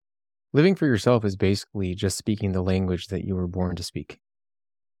Living for yourself is basically just speaking the language that you were born to speak.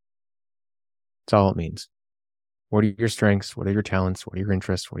 That's all it means. What are your strengths? What are your talents? What are your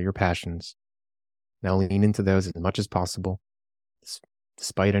interests? What are your passions? Now lean into those as much as possible,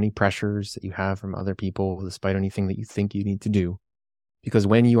 despite any pressures that you have from other people, despite anything that you think you need to do. Because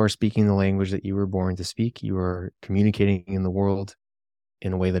when you are speaking the language that you were born to speak, you are communicating in the world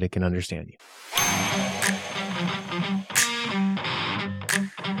in a way that it can understand you.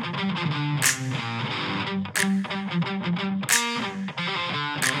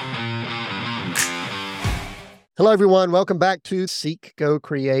 Hello, everyone. Welcome back to Seek, Go,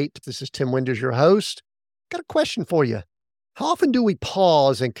 Create. This is Tim Winders, your host. Got a question for you. How often do we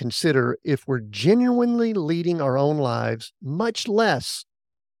pause and consider if we're genuinely leading our own lives, much less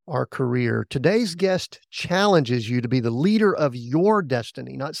our career? Today's guest challenges you to be the leader of your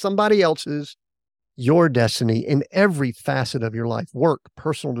destiny, not somebody else's, your destiny in every facet of your life, work,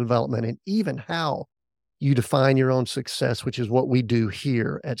 personal development, and even how you define your own success, which is what we do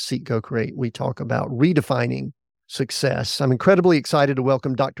here at Seek, Go, Create. We talk about redefining success. I'm incredibly excited to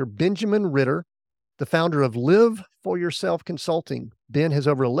welcome Dr. Benjamin Ritter, the founder of Live for Yourself Consulting. Ben has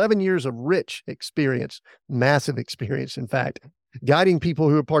over 11 years of rich experience, massive experience, in fact, guiding people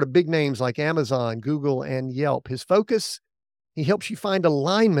who are part of big names like Amazon, Google, and Yelp. His focus, he helps you find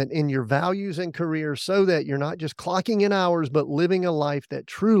alignment in your values and career so that you're not just clocking in hours, but living a life that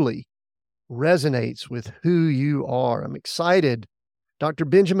truly resonates with who you are. I'm excited. Dr.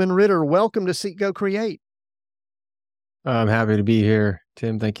 Benjamin Ritter, welcome to Seek, Go, Create. I'm happy to be here.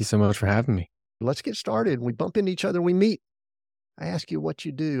 Tim, thank you so much for having me. Let's get started. We bump into each other. We meet. I ask you what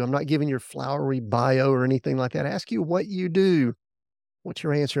you do. I'm not giving your flowery bio or anything like that. I ask you what you do. What's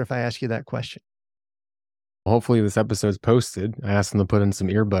your answer if I ask you that question? Hopefully this episode's posted. I asked them to put in some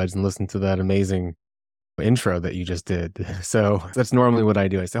earbuds and listen to that amazing intro that you just did. So that's normally what I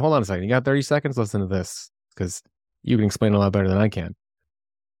do. I say, hold on a second. You got 30 seconds? Listen to this because you can explain a lot better than I can.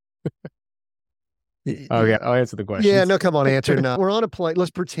 Okay, I'll answer the question. Yeah, no, come on, answer. No, we're on a plane.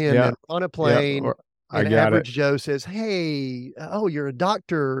 Let's pretend that we're on a plane. And average Joe says, hey, you're a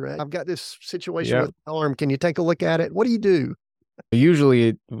doctor. I've got this situation with my arm. Can you take a look at it? What do you do?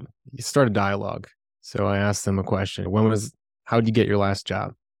 Usually you start a dialogue. So I ask them a question. How'd you get your last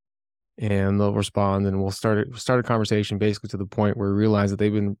job? And they'll respond, and we'll start a conversation basically to the point where we realize that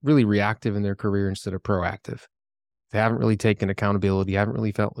they've been really reactive in their career instead of proactive. They haven't really taken accountability, haven't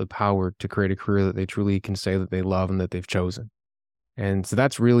really felt empowered to create a career that they truly can say that they love and that they've chosen. And so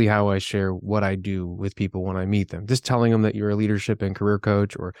that's really how I share what I do with people when I meet them. Just telling them that you're a leadership and career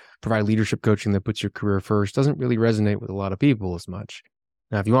coach or provide leadership coaching that puts your career first doesn't really resonate with a lot of people as much.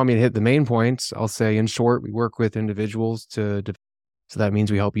 Now, if you want me to hit the main points, I'll say in short, we work with individuals so that means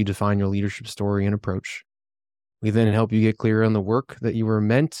we help you define your leadership story and approach. We then help you get clear on the work that you were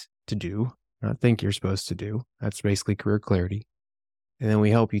meant to do, not think you're supposed to do. That's basically career clarity. And then we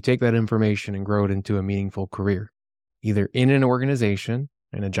help you take that information and grow it into a meaningful career, either in an organization,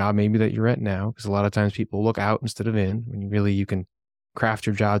 in a job maybe that you're at now, because a lot of times people look out instead of in, when you can craft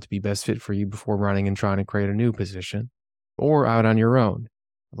your job to be best fit for you before running and trying to create a new position, or out on your own.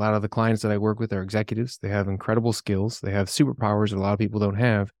 A lot of the clients that I work with are executives. They have incredible skills. They have superpowers that a lot of people don't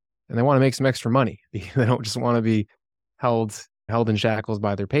have, and they want to make some extra money. They don't just want to be held in shackles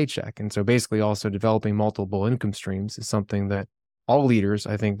by their paycheck. And so basically also developing multiple income streams is something that all leaders,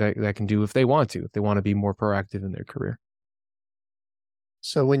 I think, that can do if they want to be more proactive in their career.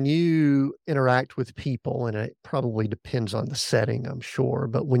 So when you interact with people, and it probably depends on the setting, I'm sure,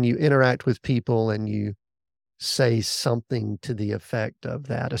 but when you interact with people and you say something to the effect of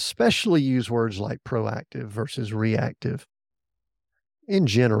that, especially use words like proactive versus reactive, in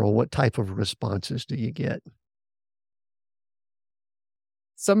general, what type of responses do you get?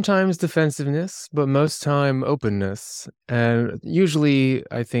 Sometimes defensiveness, but most time openness. And usually,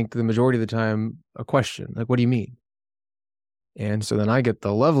 I think the majority of the time, a question, like, what do you mean? And so then I get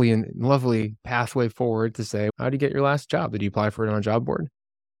the lovely pathway forward to say, how do you get your last job? Did you apply for it on a job board?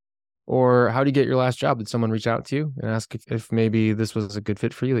 Or how do you get your last job? Did someone reach out to you and ask if maybe this was a good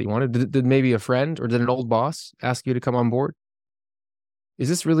fit for you that you wanted? Did maybe a friend or did an old boss ask you to come on board? Do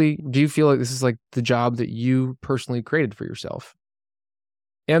you feel like this is like the job that you personally created for yourself?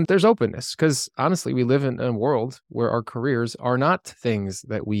 And there's openness because honestly, we live in a world where our careers are not things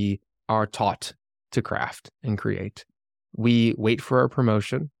that we are taught to craft and create. We wait for our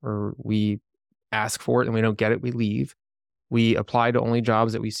promotion, or we ask for it and we don't get it, we leave. We apply to only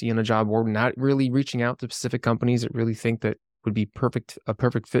jobs that we see on a job board, not really reaching out to specific companies that really think that would be a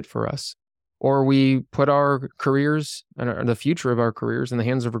perfect fit for us. Or we put our careers and the future of our careers in the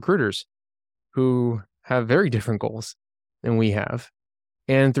hands of recruiters who have very different goals than we have.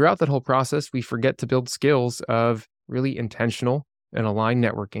 And throughout that whole process, we forget to build skills of really intentional and aligned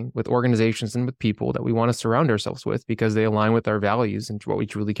networking with organizations and with people that we want to surround ourselves with because they align with our values and what we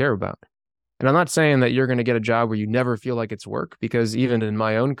truly care about. And I'm not saying that you're going to get a job where you never feel like it's work, because even in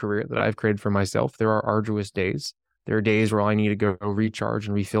my own career that I've created for myself, there are arduous days. There are days where I need to go recharge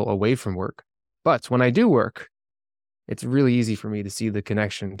and refill away from work. But when I do work, it's really easy for me to see the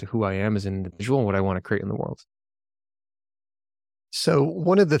connection to who I am as an individual and what I want to create in the world. So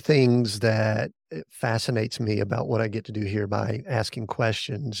one of the things that fascinates me about what I get to do here by asking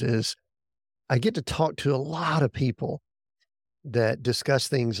questions is I get to talk to a lot of people that discuss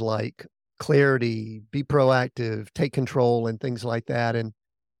things like clarity, be proactive, take control, and things like that. And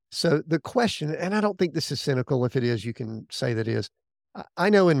so the question, and I don't think this is cynical. If it is, you can say that is. I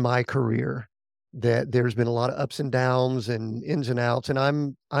know in my career that there's been a lot of ups and downs and ins and outs, and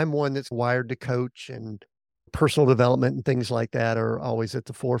I'm one that's wired to coach, and personal development and things like that are always at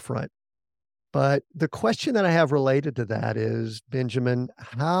the forefront. But the question that I have related to that is, Benjamin,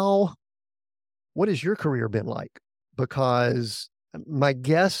 what has your career been like? Because my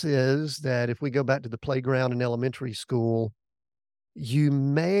guess is that if we go back to the playground in elementary school, you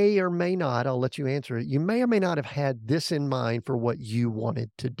may or may not, I'll let you answer it, you may or may not have had this in mind for what you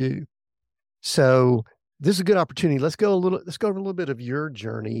wanted to do. So this is a good opportunity. Let's go over a little bit of your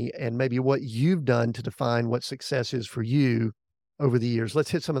journey and maybe what you've done to define what success is for you over the years. Let's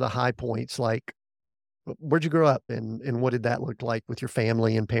hit some of the high points, like where'd you grow up and what did that look like with your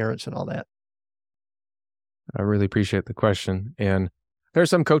family and parents and all that? I really appreciate the question. And there's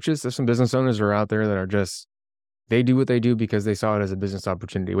some coaches, there's some business owners who are out there that are just, they do what they do because they saw it as a business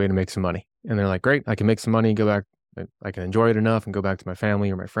opportunity, way to make some money. And they're like, great, I can make some money, go back, I can enjoy it enough and go back to my family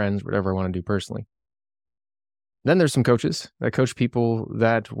or my friends, whatever I want to do personally. Then there's some coaches that coach people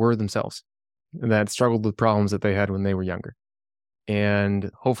that were themselves, that struggled with problems that they had when they were younger.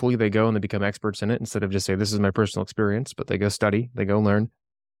 And hopefully they go and they become experts in it instead of just say, this is my personal experience, but they go study, they go learn,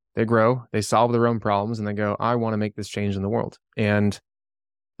 they grow, they solve their own problems, and they go, I want to make this change in the world. And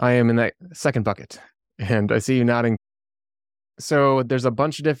I am in that second bucket. And I see you nodding. So there's a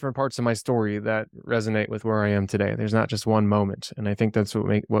bunch of different parts of my story that resonate with where I am today. There's not just one moment. And I think that's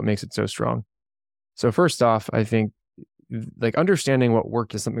what makes it so strong. So first off, I think like understanding what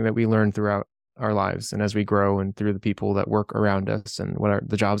work is something that we learn throughout our lives and as we grow and through the people that work around us and what are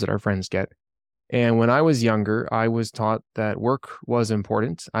the jobs that our friends get. And when I was younger, I was taught that work was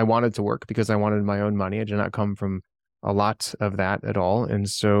important. I wanted to work because I wanted my own money. I did not come from a lot of that at all. And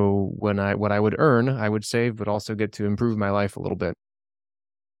so what I would earn, I would save, but also get to improve my life a little bit.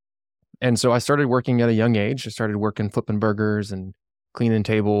 And so I started working at a young age. I started working flipping burgers and cleaning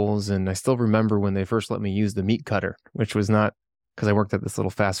tables. And I still remember when they first let me use the meat cutter, which was not because I worked at this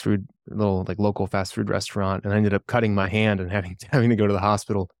little local fast food restaurant, and I ended up cutting my hand and having to go to the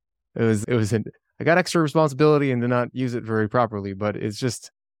hospital. I got extra responsibility and did not use it very properly, but it's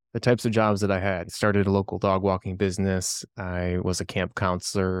just the types of jobs that I had. I started a local dog walking business. I was a camp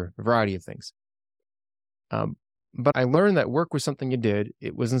counselor, a variety of things. But I learned that work was something you did.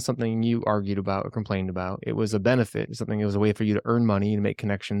 It wasn't something you argued about or complained about. It was a benefit, it was a way for you to earn money and make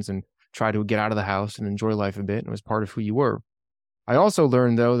connections and try to get out of the house and enjoy life a bit. And it was part of who you were. I also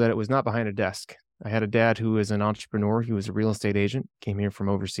learned, though, that it was not behind a desk. I had a dad who was an entrepreneur. He was a real estate agent, came here from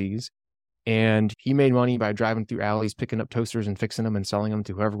overseas. And he made money by driving through alleys, picking up toasters and fixing them and selling them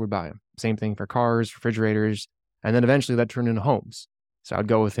to whoever would buy them. Same thing for cars, refrigerators. And then eventually that turned into homes. So I'd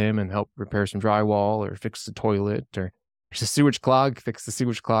go with him and help repair some drywall or fix the toilet, or there's a sewage clog, fix the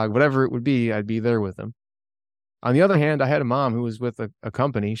sewage clog, whatever it would be, I'd be there with him. On the other hand, I had a mom who was with a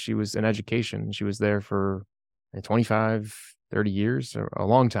company. She was in education. She was there for 25, 30 years, or a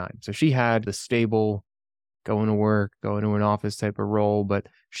long time. So she had the stable, going to work, going to an office type of role, but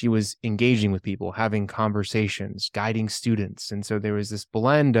she was engaging with people, having conversations, guiding students. And so there was this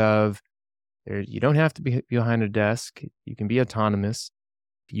blend of, you don't have to be behind a desk. You can be autonomous.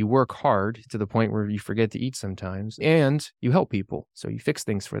 You work hard to the point where you forget to eat sometimes, and you help people. So you fix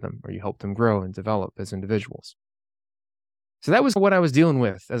things for them, or you help them grow and develop as individuals. So that was what I was dealing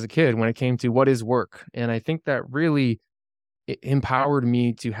with as a kid when it came to what is work. And I think that really it empowered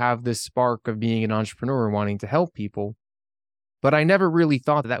me to have this spark of being an entrepreneur, wanting to help people. But I never really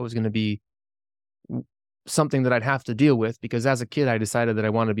thought that was going to be something that I'd have to deal with, because as a kid, I decided that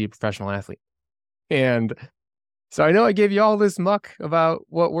I wanted to be a professional athlete. And so I know I gave you all this muck about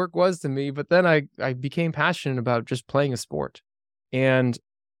what work was to me, but then I became passionate about just playing a sport. And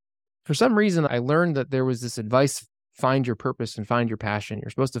for some reason, I learned that there was this advice: find your purpose and find your passion. You're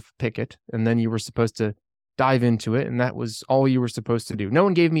supposed to pick it, and then you were supposed to dive into it. And that was all you were supposed to do. No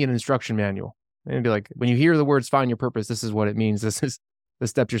one gave me an instruction manual. And it'd be like, when you hear the words find your purpose, this is what it means. This the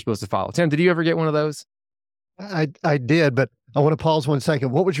steps you're supposed to follow. Tim, did you ever get one of those? I did, but I want to pause 1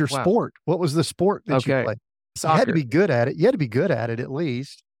 second. What was your Wow. sport? What was the sport that you Okay. played? You had to Soccer. be good at it. You had to be good at it at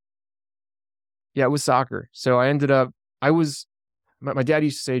least. Yeah, it was soccer. So I ended up, my dad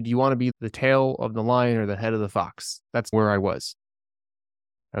used to say, do you want to be the tail of the lion or the head of the fox? That's where I was.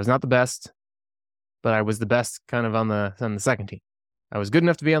 I was not the best, but I was the best kind of on the second team. I was good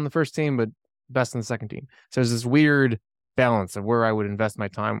enough to be on the first team, but best on the second team. So there's this weird balance of where I would invest my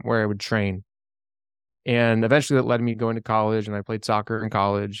time, where I would train. And eventually that led me going to college, and I played soccer in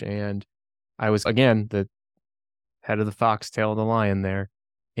college. And I was, again, the head of the fox, tail of the lion there.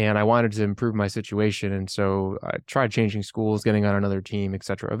 And I wanted to improve my situation. And so I tried changing schools, getting on another team,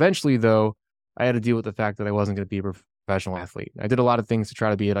 etc. Eventually, though, I had to deal with the fact that I wasn't going to be a professional athlete. I did a lot of things to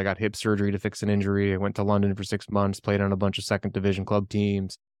try to be it. I got hip surgery to fix an injury. I went to London for 6 months, played on a bunch of second division club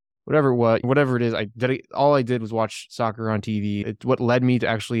teams, whatever it was, whatever it is. All I did was watch soccer on TV. It's what led me to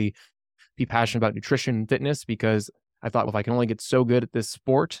actually be passionate about nutrition and fitness, because I thought, well, if I can only get so good at this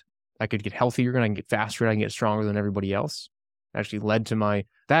sport, I could get healthier and I can get faster and I can get stronger than everybody else. That actually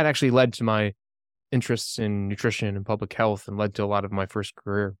led to my interests in nutrition and public health, and led to a lot of my first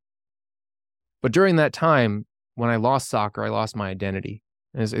career. But during that time, when I lost soccer, I lost my identity.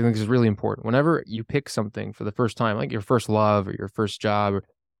 And I think this is really important. Whenever you pick something for the first time, like your first love or your first job or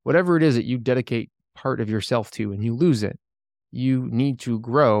whatever it is that you dedicate part of yourself to, and you lose it, you need to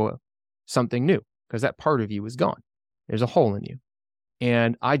grow something new, because that part of you is gone. There's a hole in you.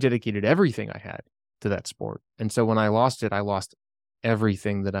 And I dedicated everything I had to that sport. And so when I lost it, I lost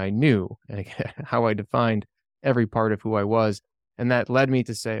everything that I knew and how I defined every part of who I was. And that led me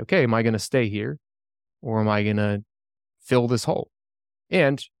to say, okay, am I going to stay here, or am I going to fill this hole?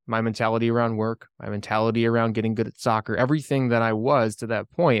 And my mentality around work, my mentality around getting good at soccer, everything that I was to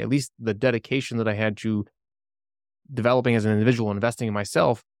that point, at least the dedication that I had to developing as an individual, investing in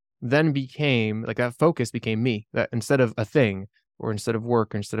myself, then became like that focus became me. That instead of a thing, or instead of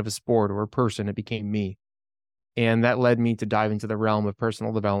work, or instead of a sport or a person, it became me. And that led me to dive into the realm of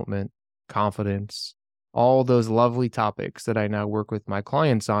personal development, confidence, all those lovely topics that I now work with my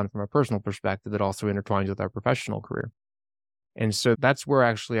clients on from a personal perspective that also intertwines with our professional career. And so that's where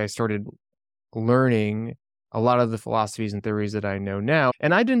actually I started learning a lot of the philosophies and theories that I know now.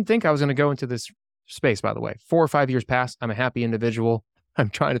 And I didn't think I was going to go into this space, by the way. 4 or 5 years passed. I'm a happy individual. I'm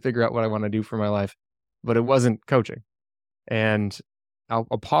trying to figure out what I want to do for my life, but it wasn't coaching. And I'll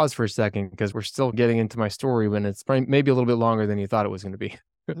pause for a second, because we're still getting into my story when it's maybe a little bit longer than you thought it was going to be.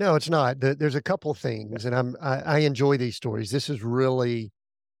 No, it's not. There's a couple of things, and I enjoy these stories. This is really,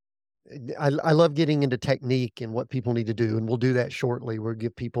 I love getting into technique and what people need to do, and we'll do that shortly. We'll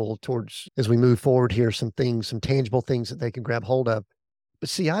give people towards, as we move forward here, some things, some tangible things that they can grab hold of. But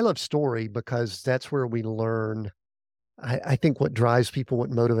see, I love story because that's where we learn. I think what drives people,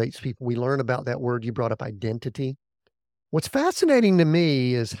 what motivates people, we learn about that word you brought up, identity. What's fascinating to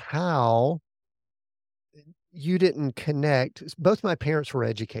me is how you didn't connect. Both my parents were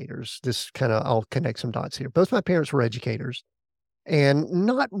educators. This kind of, I'll connect some dots here. Both my parents were educators, and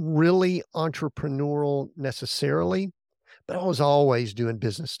not really entrepreneurial necessarily, but I was always doing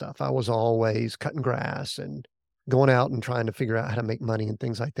business stuff. I was always cutting grass and going out and trying to figure out how to make money and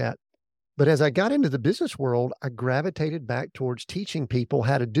things like that. But as I got into the business world, I gravitated back towards teaching people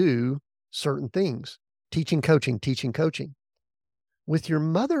how to do certain things, teaching, coaching. With your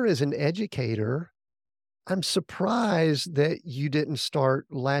mother as an educator, I'm surprised that you didn't start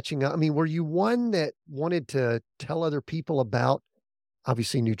latching up. I mean, were you one that wanted to tell other people about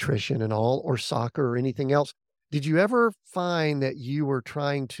obviously nutrition and all, or soccer or anything else? Did you ever find that you were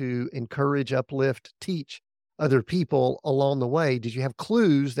trying to encourage, uplift, teach other people along the way? Did you have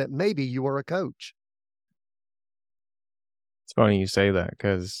clues that maybe you were a coach? It's funny you say that,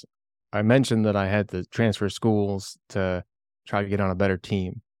 because I mentioned that I had to transfer schools to try to get on a better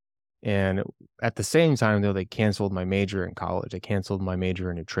team. And at the same time, though, they canceled my major in college. They canceled my major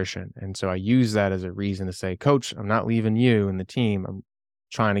in nutrition. And so I used that as a reason to say, Coach, I'm not leaving you and the team. I'm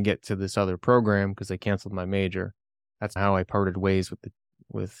trying to get to this other program because they canceled my major. That's how I parted ways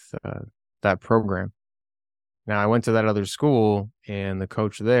with that program. Now I went to that other school, and the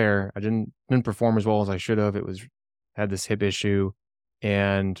coach there, I didn't perform as well as I should have. Had this hip issue,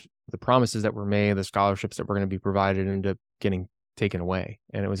 and the promises that were made, the scholarships that were going to be provided, ended up getting taken away.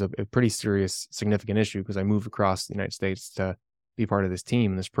 And it was a pretty serious, significant issue, because I moved across the United States to be part of this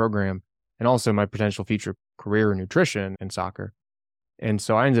team, this program, and also my potential future career in nutrition and soccer. And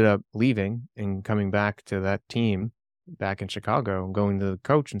so I ended up leaving and coming back to that team back in Chicago, and going to the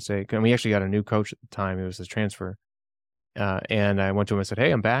coach and say, and we actually got a new coach at the time. It was his transfer. And I went to him and said,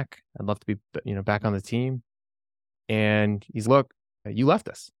 hey, I'm back. I'd love to be, back on the team. And he's, look, You left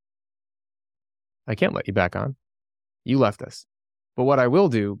us. I can't let you back on. You left us. But what I will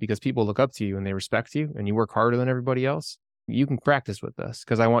do, because people look up to you and they respect you and you work harder than everybody else, you can practice with us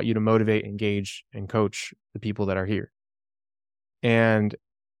because I want you to motivate, engage, and coach the people that are here. And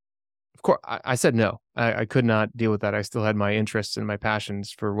of course, I said no. I could not deal with that. I still had my interests and my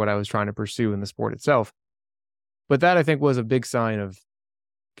passions for what I was trying to pursue in the sport itself. But that, I think, was a big sign of,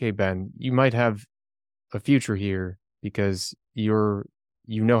 okay, Ben, you might have a future here because you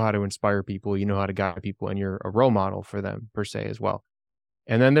know how to inspire people, you know how to guide people, and you're a role model for them per se as well.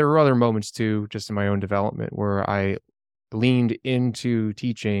 And then there were other moments too, just in my own development, where I leaned into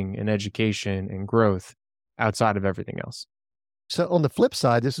teaching and education and growth outside of everything else. So on the flip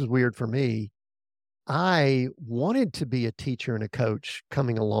side, this is weird for me. I wanted to be a teacher and a coach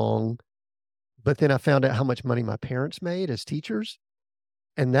coming along, but then I found out how much money my parents made as teachers.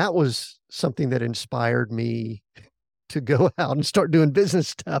 And that was something that inspired me to go out and start doing business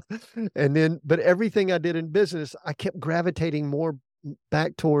stuff. And then, but everything I did in business, I kept gravitating more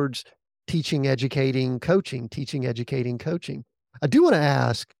back towards teaching, educating, coaching, teaching, educating, coaching. I do want to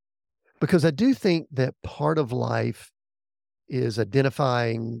ask, because I do think that part of life is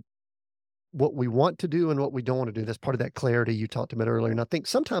identifying what we want to do and what we don't want to do. That's part of that clarity you talked about earlier. And I think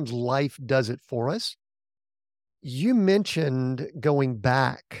sometimes life does it for us. You mentioned going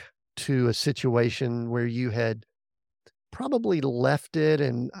back to a situation where you had probably left it,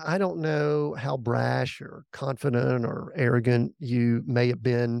 and I don't know how brash or confident or arrogant you may have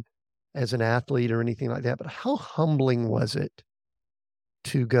been as an athlete or anything like that, but how humbling was it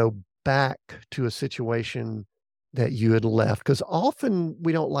to go back to a situation that you had left? Because often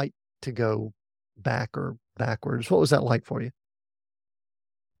we don't like to go back or backwards. What was that like for you?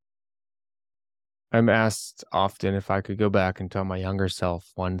 I'm asked often if I could go back and tell my younger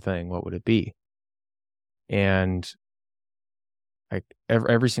self one thing, what would it be? And like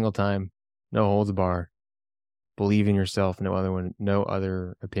every single time, no holds bar, believe in yourself, no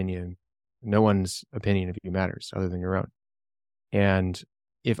other opinion, no one's opinion of you matters other than your own. And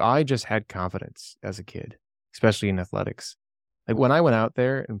if I just had confidence as a kid, especially in athletics, like when I went out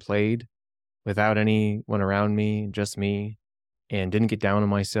there and played without anyone around me, just me, and didn't get down on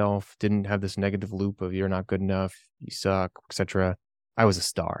myself, didn't have this negative loop of you're not good enough, you suck, etc. I was a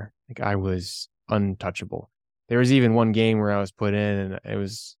star. Like I was untouchable. There was even one game where I was put in, and it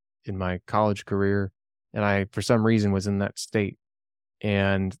was in my college career, and I, for some reason, was in that state.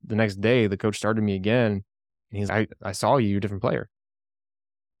 And the next day, the coach started me again, and he's like, I saw you, you're a different player.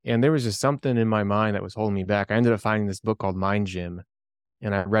 And there was just something in my mind that was holding me back. I ended up finding this book called Mind Gym,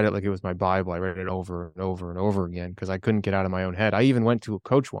 and I read it like it was my Bible. I read it over and over and over again because I couldn't get out of my own head. I even went to a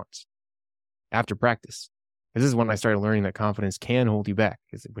coach once after practice. This is when I started learning that confidence can hold you back,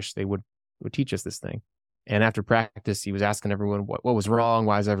 because I wish they would teach us this thing. And after practice, he was asking everyone what was wrong.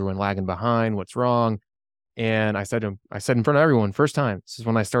 Why is everyone lagging behind? What's wrong? And I said to him, I said in front of everyone, first time, this is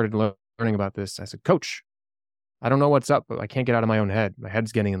when I started learning about this. I said, Coach, I don't know what's up, but I can't get out of my own head. My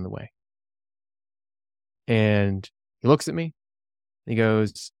head's getting in the way. And he looks at me. He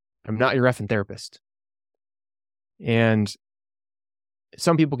goes, I'm not your effing therapist. And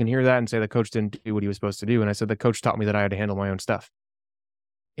some people can hear that and say the coach didn't do what he was supposed to do. And I said, the coach taught me that I had to handle my own stuff.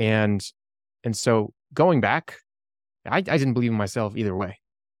 And so going back, I didn't believe in myself either way.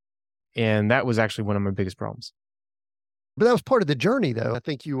 And that was actually one of my biggest problems. But that was part of the journey, though. I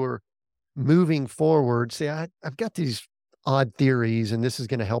think you were moving forward. See, I've got these odd theories, and this is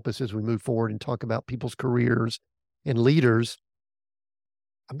going to help us as we move forward and talk about people's careers and leaders.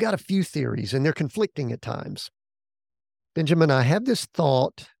 I've got a few theories, and they're conflicting at times. Benjamin, I have this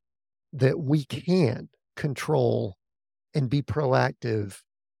thought that we can control and be proactive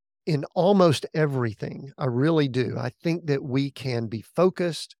in almost everything. I really do. I think that we can be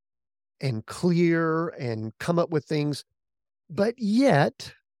focused and clear and come up with things. But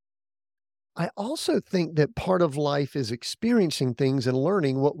yet, I also think that part of life is experiencing things and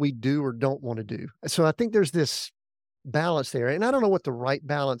learning what we do or don't want to do. So I think there's this balance there. And I don't know what the right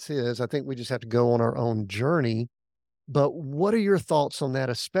balance is. I think we just have to go on our own journey. But what are your thoughts on that,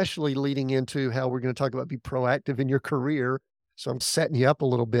 especially leading into how we're going to talk about be proactive in your career? So I'm setting you up a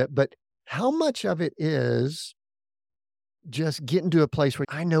little bit, but how much of it is just getting to a place where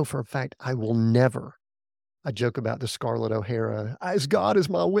I know for a fact I will never, I joke about the Scarlett O'Hara, as God is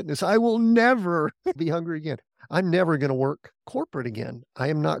my witness, I will never be hungry again. I'm never going to work corporate again. I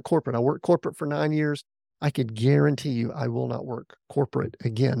am not corporate. I worked corporate for 9 years. I could guarantee you I will not work corporate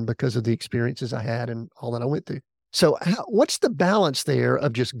again because of the experiences I had and all that I went through. So what's the balance there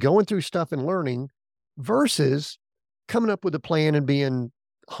of just going through stuff and learning versus coming up with a plan and being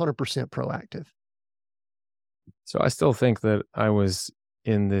 100% proactive? So I still think that I was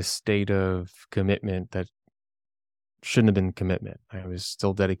in this state of commitment that shouldn't have been commitment. I was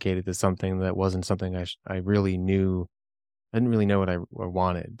still dedicated to something that wasn't something I really knew. I didn't really know what I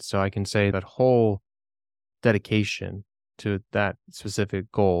wanted. So I can say that whole dedication to that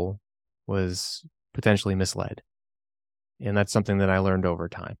specific goal was potentially misled. And that's something that I learned over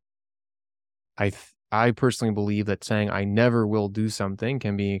time. I personally believe that saying I never will do something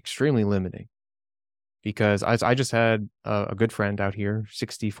can be extremely limiting because I just had a good friend out here,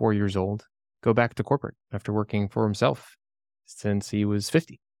 64 years old, go back to corporate after working for himself since he was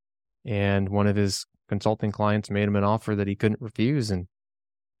 50. And one of his consulting clients made him an offer that he couldn't refuse. And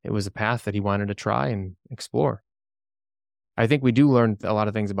it was a path that he wanted to try and explore. I think we do learn a lot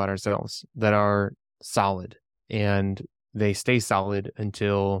of things about ourselves that are solid, and they stay solid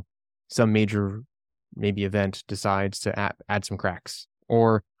until some major maybe event decides to add some cracks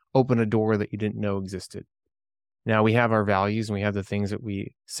or open a door that you didn't know existed. Now we have our values and we have the things that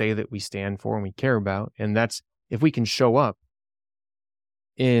we say that we stand for and we care about. And that's if we can show up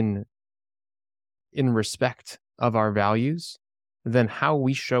in respect of our values, then how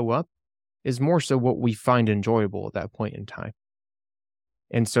we show up is more so what we find enjoyable at that point in time.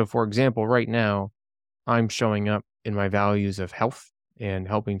 And so, for example, right now, I'm showing up in my values of health and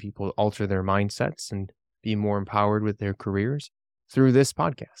helping people alter their mindsets and be more empowered with their careers through this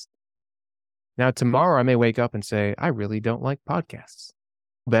podcast. Now, tomorrow I may wake up and say, I really don't like podcasts.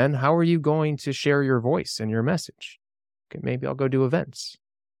 Ben, how are you going to share your voice and your message? Okay, maybe I'll go do events.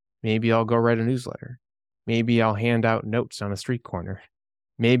 Maybe I'll go write a newsletter. Maybe I'll hand out notes on a street corner.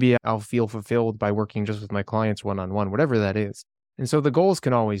 Maybe I'll feel fulfilled by working just with my clients one-on-one, whatever that is. And so the goals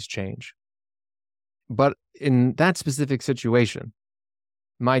can always change. But in that specific situation,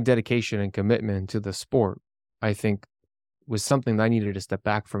 my dedication and commitment to the sport, I think, was something that I needed to step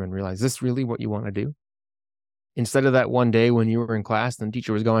back from and realize, is this really what you want to do? Instead of that one day when you were in class and the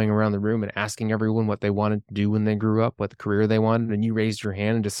teacher was going around the room and asking everyone what they wanted to do when they grew up, what career they wanted, and you raised your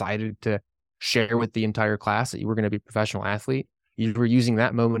hand and decided to share with the entire class that you were going to be a professional athlete, you were using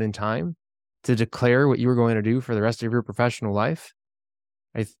that moment in time to declare what you were going to do for the rest of your professional life.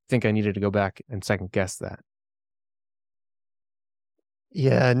 I think I needed to go back and second guess that.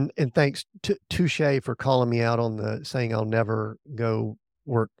 Yeah, and thanks to Touche for calling me out on the saying I'll never go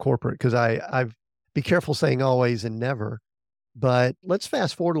work corporate, because I've be careful saying always and never. But let's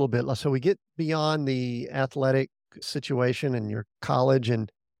fast forward a little bit. So we get beyond the athletic situation and your college,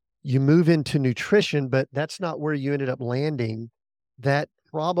 and you move into nutrition, but that's not where you ended up landing. That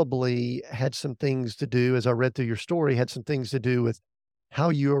probably had some things to do, as I read through your story, had some things to do with how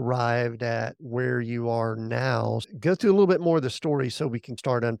you arrived at where you are now. Go through a little bit more of the story so we can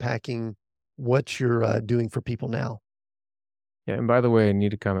start unpacking what you're doing for people now. Yeah, and by the way, I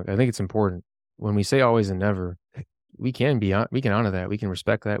need to comment. I think it's important when we say always and never, we can honor that, we can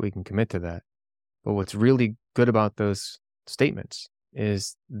respect that, we can commit to that. But what's really good about those statements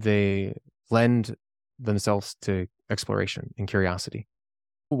is they lend themselves to exploration and curiosity.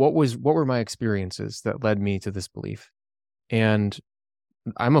 What were my experiences that led me to this belief? And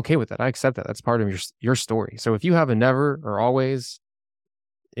I'm okay with that. I accept that. That's part of your story. So if you have a never or always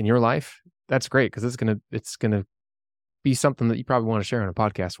in your life, that's great, because it's gonna be something that you probably want to share on a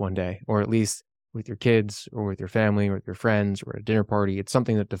podcast one day, or at least with your kids or with your family or with your friends or at a dinner party. It's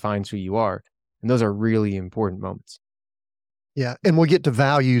something that defines who you are. And those are really important moments. Yeah. And we'll get to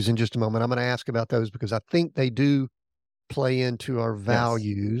values in just a moment. I'm going to ask about those because I think they do play into our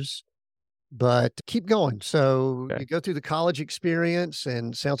values, but keep going. So Okay. you go through the college experience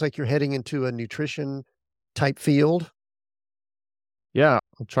and sounds like you're heading into a nutrition type field. Yeah,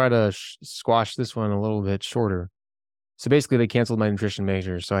 I'll try to squash this one a little bit shorter. So basically, they canceled my nutrition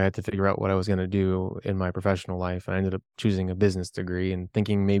major, so I had to figure out what I was going to do in my professional life. And I ended up choosing a business degree and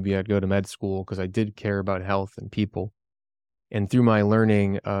thinking maybe I'd go to med school because I did care about health and people. And through my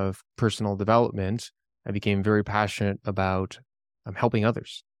learning of personal development, I became very passionate about helping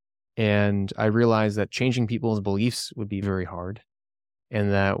others. And I realized that changing people's beliefs would be very hard,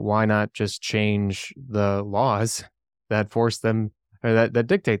 and that why not just change the laws that force them or that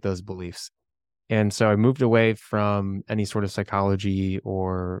dictate those beliefs. And so I moved away from any sort of psychology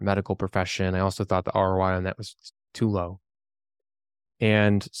or medical profession. I also thought the ROI on that was too low,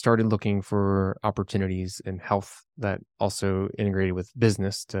 and started looking for opportunities in health that also integrated with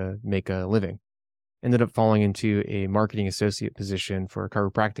business to make a living. Ended up falling into a marketing associate position for a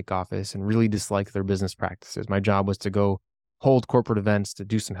chiropractic office and really disliked their business practices. My job was to go hold corporate events, to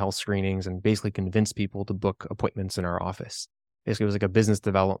do some health screenings, and basically convince people to book appointments in our office. Basically, it was like a business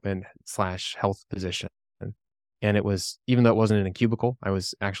development / health position. And it was, even though it wasn't in a cubicle, I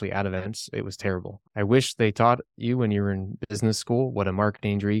was actually at events. It was terrible. I wish they taught you when you were in business school what a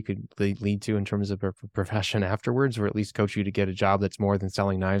marketing degree could lead to in terms of a profession afterwards, or at least coach you to get a job that's more than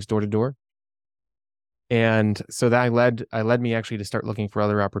selling knives door to door. And so that led me actually to start looking for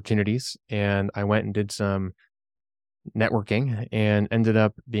other opportunities. And I went and did some networking and ended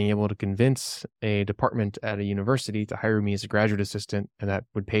up being able to convince a department at a university to hire me as a graduate assistant, and that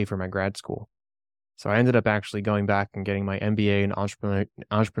would pay for my grad school. So I ended up actually going back and getting my MBA in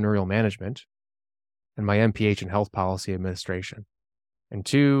entrepreneurial management and my MPH in health policy administration. And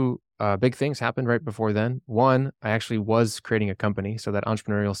two big things happened right before then. One, I actually was creating a company. So that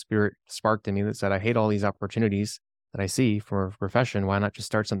entrepreneurial spirit sparked in me that said, I hate all these opportunities that I see for a profession. Why not just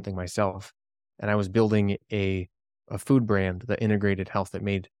start something myself? And I was building a food brand that integrated health, that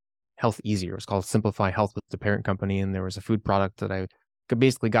made health easier. It was called Simplify Health with the parent company. And there was a food product that I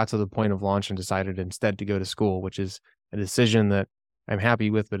basically got to the point of launch and decided instead to go to school, which is a decision that I'm happy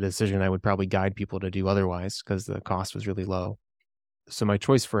with, but a decision I would probably guide people to do otherwise because the cost was really low. So my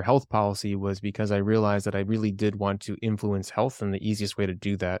choice for health policy was because I realized that I really did want to influence health, and the easiest way to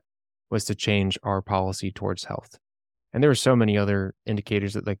do that was to change our policy towards health. And there were so many other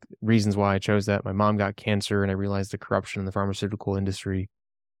indicators that, like, reasons why I chose that. My mom got cancer, and I realized the corruption in the pharmaceutical industry.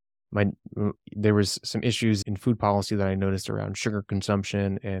 There was some issues in food policy that I noticed around sugar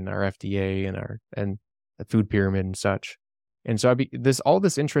consumption and our FDA and the food pyramid and such. And so all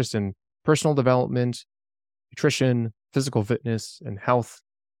this interest in personal development, nutrition, physical fitness, and health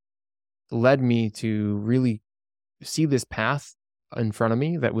led me to really see this path in front of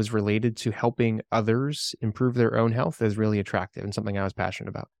me that was related to helping others improve their own health as really attractive and something I was passionate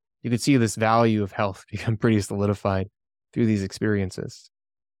about. You could see this value of health become pretty solidified through these experiences.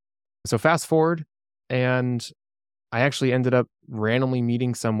 So fast forward, and I actually ended up randomly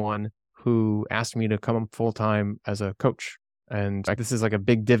meeting someone who asked me to come full-time as a coach. And this is like a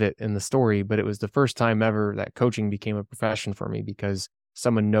big divot in the story, but it was the first time ever that coaching became a profession for me because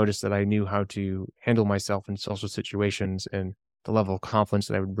someone noticed that I knew how to handle myself in social situations and the level of confidence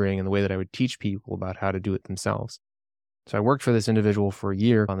that I would bring and the way that I would teach people about how to do it themselves. So I worked for this individual for a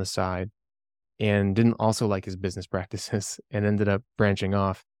year on the side and didn't also like his business practices and ended up branching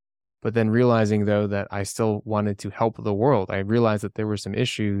off. But then realizing, though, that I still wanted to help the world, I realized that there were some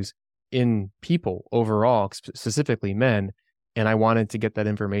issues in people overall, specifically men, and I wanted to get that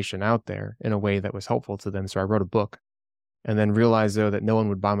information out there in a way that was helpful to them. So I wrote a book, and then realized, though, that no one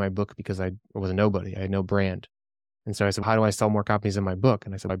would buy my book because I was a nobody. I had no brand. And so I said, how do I sell more copies of my book?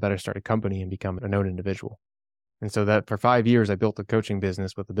 And I said, I better start a company and become a known individual. And so that for 5 years, I built a coaching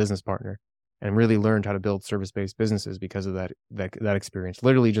business with a business partner and really learned how to build service-based businesses because of that experience,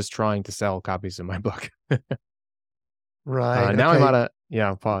 literally just trying to sell copies of my book. Right. Now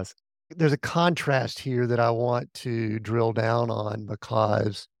Okay. pause. There's a contrast here that I want to drill down on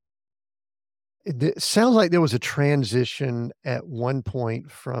because it sounds like there was a transition at one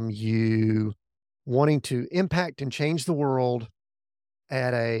point from you wanting to impact and change the world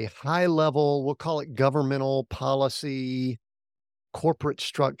at a high level, we'll call it governmental policy, corporate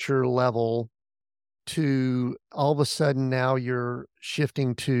structure level, to all of a sudden now you're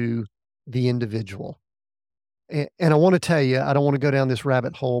shifting to the individual. And I want to tell you, I don't want to go down this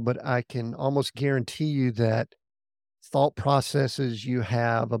rabbit hole, but I can almost guarantee you that thought processes you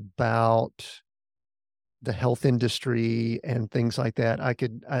have about the health industry and things like that,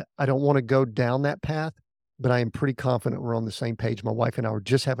 I don't want to go down that path, but I am pretty confident we're on the same page. My wife and I were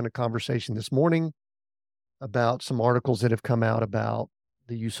just having a conversation this morning about some articles that have come out about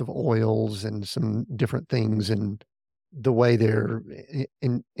the use of oils and some different things and the way they're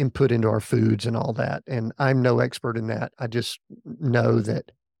input into our foods and all that. And I'm no expert in that. I just know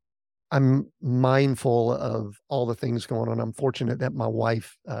that I'm mindful of all the things going on. I'm fortunate that my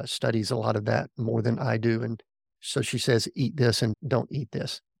wife studies a lot of that more than I do. And so she says, eat this and don't eat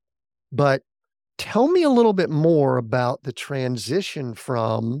this. But tell me a little bit more about the transition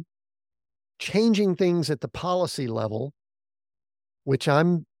from changing things at the policy level, which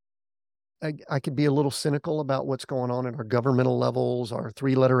I could be a little cynical about what's going on in our governmental levels, our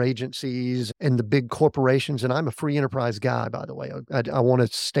three-letter agencies, and the big corporations. And I'm a free enterprise guy, by the way. I want to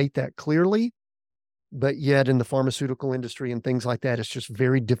state that clearly. But yet in the pharmaceutical industry and things like that, it's just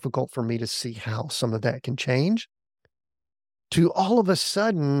very difficult for me to see how some of that can change. To all of a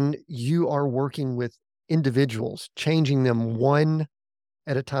sudden, you are working with individuals, changing them one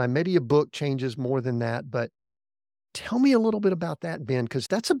at a time. Maybe a book changes more than that, but tell me a little bit about that, Ben, because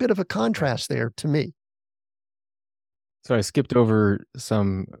that's a bit of a contrast there to me. So I skipped over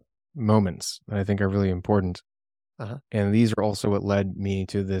some moments that I think are really important. Uh-huh. And these are also what led me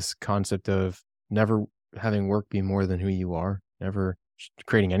to this concept of never having work be more than who you are, never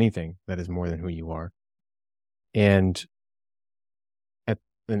creating anything that is more than who you are. And at,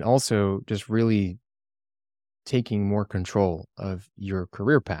 and also just really taking more control of your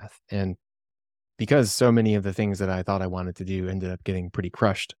career path. And because so many of the things that I thought I wanted to do ended up getting pretty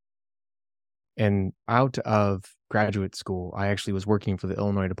crushed. And out of graduate school, I actually was working for the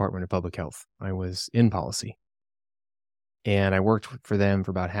Illinois Department of Public Health. I was in policy. And I worked for them for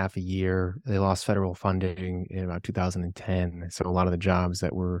about half a year. They lost federal funding in about 2010. So a lot of the jobs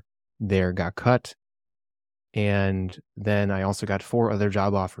that were there got cut. And then I also got 4 other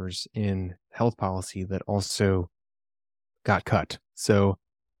job offers in health policy that also got cut. So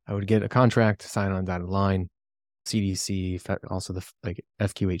I would get a contract, sign on dotted line, CDC, also the like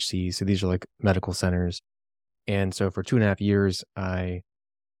FQHC. So these are like medical centers. And so for 2.5 years, I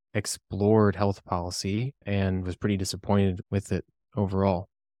explored health policy and was pretty disappointed with it overall.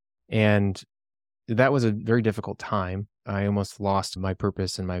 And that was a very difficult time. I almost lost my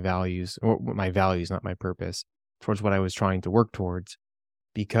purpose and my values, or my values, not my purpose, towards what I was trying to work towards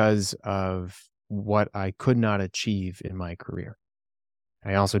because of what I could not achieve in my career.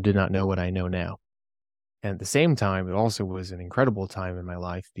 I also did not know what I know now. And at the same time, it also was an incredible time in my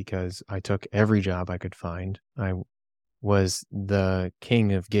life because I took every job I could find. I was the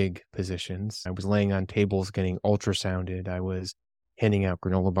king of gig positions. I was laying on tables getting ultrasounded. I was handing out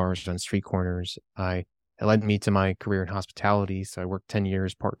granola bars on street corners. It led me to my career in hospitality. So I worked 10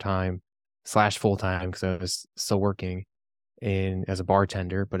 years part-time / full-time because I was still working as a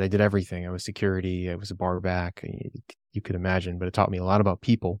bartender, but I did everything. I was security. I was a bar back. You could imagine, but it taught me a lot about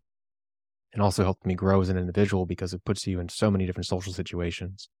people and also helped me grow as an individual because it puts you in so many different social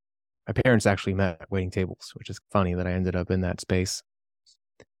situations. My parents actually met at waiting tables, which is funny that I ended up in that space.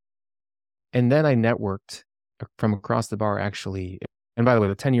 And then I networked from across the bar, actually. And by the way,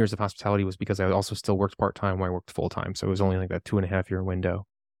 the 10 years of hospitality was because I also still worked part-time while I worked full-time. So it was only like that 2.5-year window.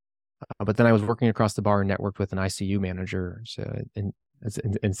 But then I was working across the bar and networked with an ICU manager. So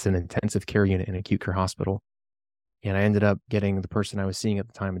it's an intensive care unit in an acute care hospital. And I ended up getting the person I was seeing at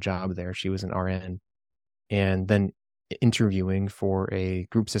the time a job there. She was an RN. And then interviewing for a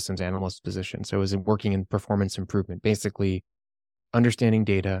group systems analyst position. So I was working in performance improvement, basically understanding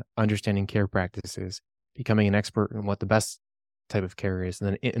data, understanding care practices, becoming an expert in what the best type of care is,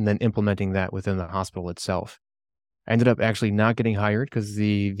 and then implementing that within the hospital itself. I ended up actually not getting hired because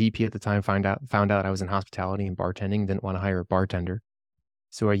the VP at the time found out I was in hospitality and bartending, didn't want to hire a bartender.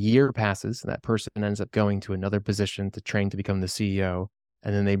 So a year passes, and that person ends up going to another position to train to become the CEO.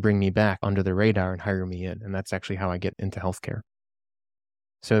 And then they bring me back under the radar and hire me in. And that's actually how I get into healthcare.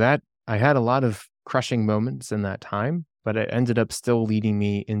 So that I had a lot of crushing moments in that time, but it ended up still leading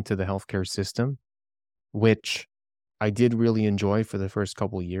me into the healthcare system, which I did really enjoy for the first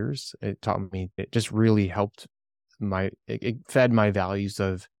couple of years. It taught me, it just really helped it fed my values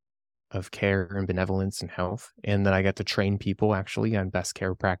of care and benevolence and health. And then I got to train people actually on best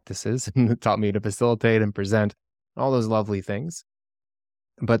care practices, and it taught me to facilitate and present all those lovely things.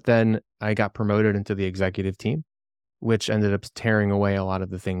 But then I got promoted into the executive team, which ended up tearing away a lot of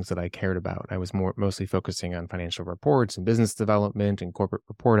the things that I cared about. I was mostly focusing on financial reports and business development and corporate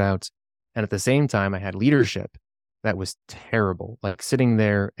report outs. And at the same time, I had leadership that was terrible, like sitting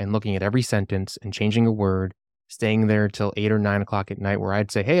there and looking at every sentence and changing a word, staying there till 8 or 9 o'clock at night where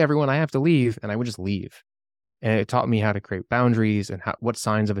I'd say, hey, everyone, I have to leave. And I would just leave. And it taught me how to create boundaries and what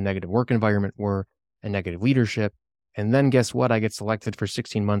signs of a negative work environment were and negative leadership. And then guess what? I get selected for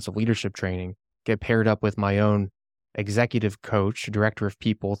 16 months of leadership training, get paired up with my own executive coach, director of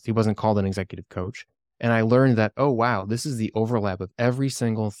people. He wasn't called an executive coach. And I learned that, oh, wow, this is the overlap of every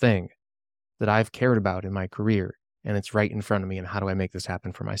single thing that I've cared about in my career. And it's right in front of me. And how do I make this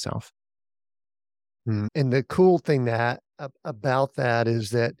happen for myself? And the cool thing about that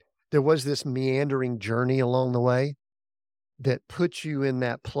is that there was this meandering journey along the way that puts you in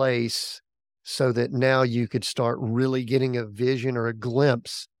that place so that now you could start really getting a vision or a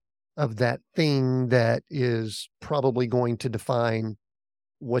glimpse of that thing that is probably going to define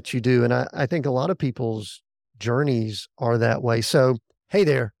what you do. And I think a lot of people's journeys are that way. So, hey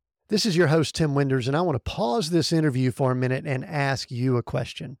there, this is your host, Tim Winders, and I want to pause this interview for a minute and ask you a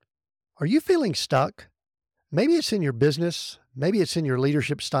question. Are you feeling stuck? Maybe it's in your business, maybe it's in your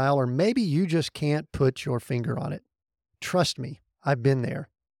leadership style, or maybe you just can't put your finger on it. Trust me, I've been there.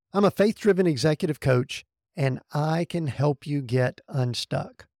 I'm a faith-driven executive coach, and I can help you get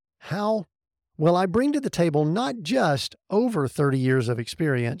unstuck. How? Well, I bring to the table not just over 30 years of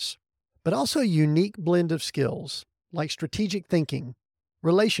experience, but also a unique blend of skills like strategic thinking,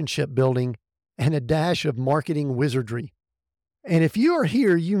 relationship building, and a dash of marketing wizardry. And if you are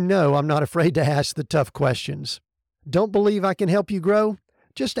here, you know I'm not afraid to ask the tough questions. Don't believe I can help you grow?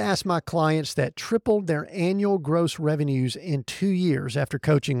 Just ask my clients that tripled their annual gross revenues in 2 years after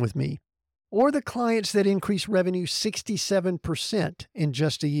coaching with me, or the clients that increased revenue 67% in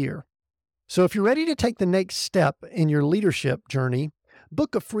just a year. So if you're ready to take the next step in your leadership journey,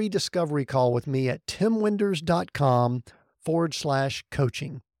 book a free discovery call with me at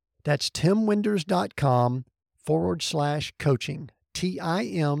timwinders.com/coaching. That's timwinders.com/coaching.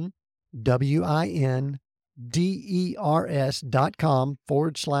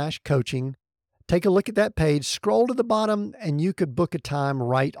 TIMWINDERS.com/coaching. Take a look at that page, scroll to the bottom, and you could book a time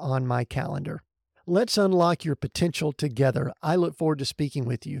right on my calendar. Let's unlock your potential together. I look forward to speaking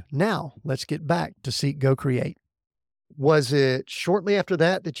with you. Now, let's get back to Seek, Go, Create. Was it shortly after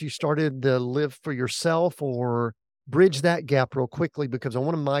that that you started to live for yourself, or bridge that gap real quickly? Because I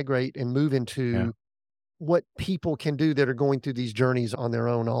want to migrate and move Yeah. into what people can do that are going through these journeys on their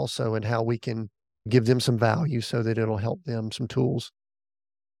own also, and how we can give them some value so that it'll help them, some tools.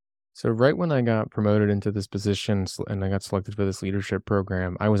 So right when I got promoted into this position and I got selected for this leadership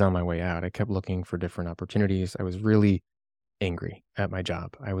program, I was on my way out. I kept looking for different opportunities. I was really angry at my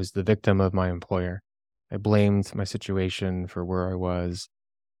job. I was the victim of my employer. I blamed my situation for where I was,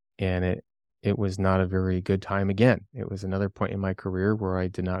 and it was not a very good time again. It was another point in my career where I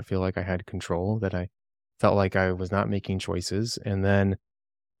did not feel like I had control, that I felt like I was not making choices. And then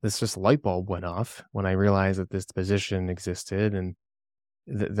this just light bulb went off when I realized that this position existed, and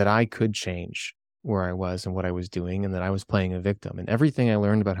that I could change where I was and what I was doing, and that I was playing a victim. And everything I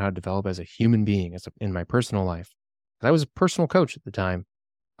learned about how to develop as a human being, in my personal life, 'cause I was a personal coach at the time,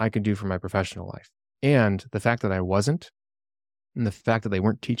 I could do for my professional life. And the fact that I wasn't, and the fact that they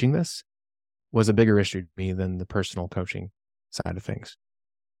weren't teaching this, was a bigger issue to me than the personal coaching side of things.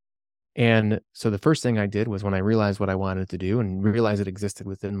 And so the first thing I did was, when I realized what I wanted to do and realized it existed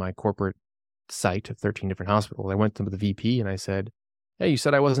within my corporate site of 13 different hospitals, I went to the VP and I said, "Hey, you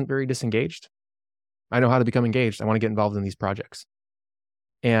said I wasn't very disengaged. I know how to become engaged. I want to get involved in these projects."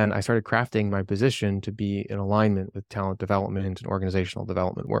 And I started crafting my position to be in alignment with talent development and organizational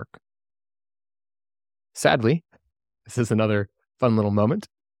development work. Sadly, this is another fun little moment.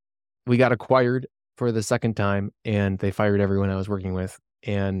 We got acquired for the second time, and they fired everyone I was working with,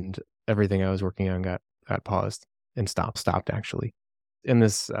 and everything I was working on got paused and stopped actually. In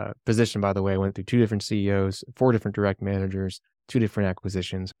this position, by the way, I went through 2 different CEOs, 4 different direct managers, 2 different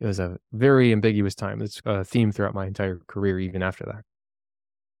acquisitions. It was a very ambiguous time. It's a theme throughout my entire career, even after that.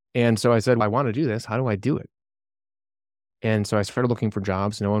 And so I said, "I want to do this. How do I do it?" And so I started looking for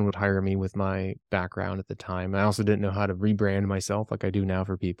jobs. No one would hire me with my background at the time. I also didn't know how to rebrand myself like I do now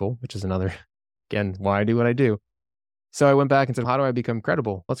for people, which is another, again, why I do what I do. So I went back and said, "How do I become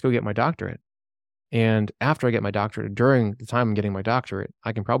credible? Let's go get my doctorate." And after I get my doctorate, during the time I'm getting my doctorate,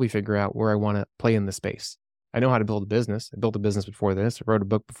 I can probably figure out where I want to play in the space. I know how to build a business. I built a business before this. I wrote a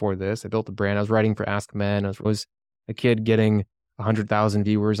book before this. I built a brand. I was writing for Ask Men. I was a kid getting 100,000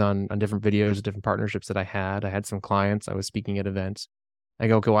 viewers on different videos, different partnerships that I had. I had some clients. I was speaking at events. I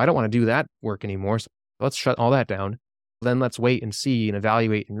go, "Okay, well, I don't want to do that work anymore. So let's shut all that down. Then let's wait and see and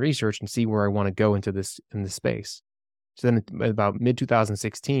evaluate and research and see where I want to go in this space." So then about mid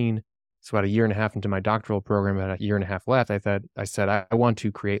 2016, so about a year and a half into my doctoral program, about a year and a half left, I said, I want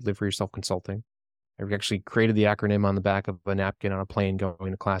to create Live for Yourself Consulting. I actually created the acronym on the back of a napkin on a plane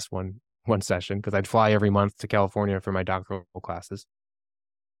going to class one session, because I'd fly every month to California for my doctoral classes.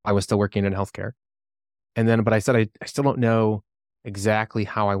 I was still working in healthcare. And then, but I said, I still don't know exactly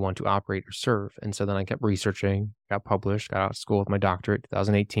how I want to operate or serve. And so then I kept researching, got published, got out of school with my doctorate,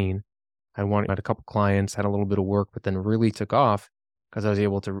 2018. I had a couple clients, had a little bit of work, but then really took off because I was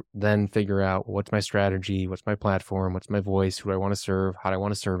able to then figure out, what's my strategy, what's my platform, what's my voice, who do I want to serve, how do I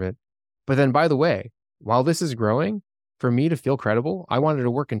want to serve it. But then, by the way, while this is growing, for me to feel credible, I wanted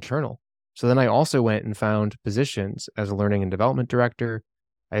to work internal. So then I also went and found positions as a learning and development director.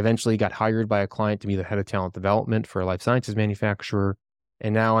 I eventually got hired by a client to be the head of talent development for a life sciences manufacturer.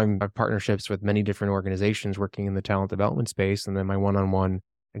 And now I have partnerships with many different organizations working in the talent development space, and then my one-on-one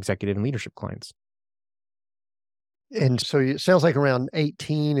executive and leadership clients. And so it sounds like around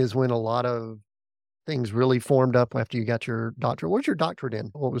 18 is when a lot of things really formed up after you got your doctorate. What was your doctorate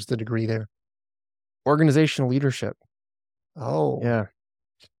in? What was the degree there? Organizational leadership. Oh, Yeah.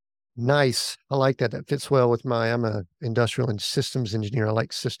 nice. I like that. That fits well with I'm a industrial and systems engineer. I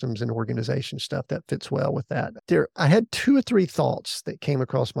like systems and organization stuff. That fits well with that. I had 2 or 3 thoughts that came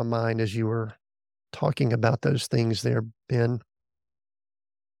across my mind as you were talking about those things there, Ben.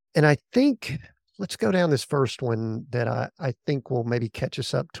 And I think, let's go down this first one that I think will maybe catch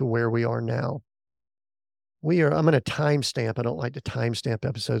us up to where we are now. I'm going to timestamp. I don't like to timestamp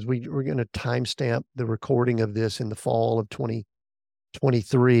episodes. We're going to timestamp the recording of this in the fall of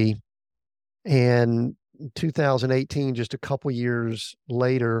 2023. And 2018, just a couple years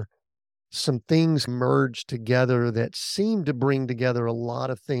later, some things merged together that seemed to bring together a lot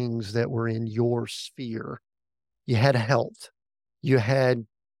of things that were in your sphere. You had health, you had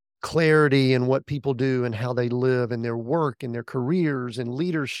clarity in what people do and how they live and their work and their careers and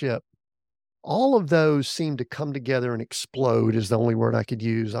leadership. All of those seemed to come together and explode, is the only word I could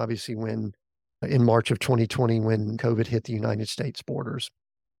use, obviously, when in March of 2020, when COVID hit the United States borders.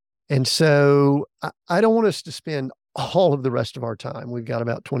 And so I don't want us to spend all of the rest of our time. We've got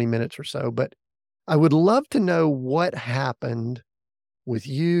about 20 minutes or so, but I would love to know what happened with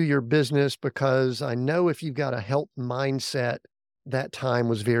you, your business, because I know if you've got a health mindset, that time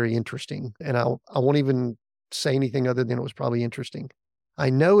was very interesting. And I won't even say anything other than it was probably interesting. I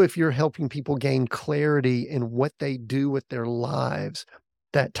know if you're helping people gain clarity in what they do with their lives,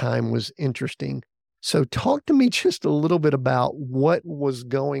 that time was interesting. So talk to me just a little bit about what was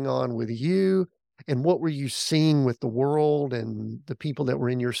going on with you and what were you seeing with the world and the people that were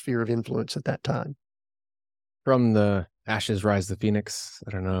in your sphere of influence at that time? From the ashes rise the phoenix.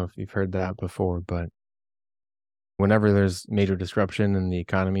 I don't know if you've heard that before, but whenever there's major disruption in the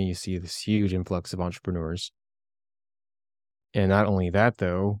economy, you see this huge influx of entrepreneurs. And not only that,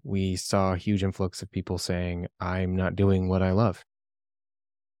 though, we saw a huge influx of people saying, I'm not doing what I love.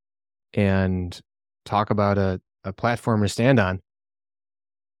 And talk about a platform to stand on.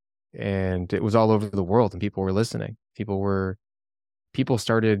 And it was all over the world and people were listening. People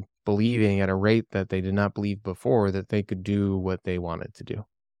started believing at a rate that they did not believe before that they could do what they wanted to do.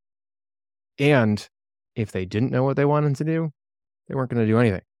 And if they didn't know what they wanted to do, they weren't going to do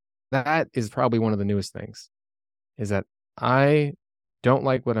anything. That is probably one of the newest things, is that I don't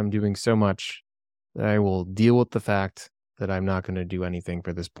like what I'm doing so much that I will deal with the fact that I'm not going to do anything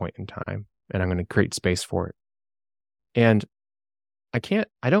for this point in time, and I'm going to create space for it. And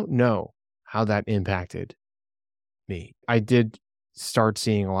I don't know how that impacted me. I did start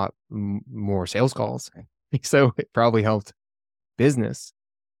seeing a lot more sales calls. So it probably helped business.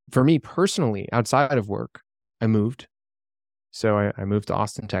 For me personally, outside of work, I moved. So I moved to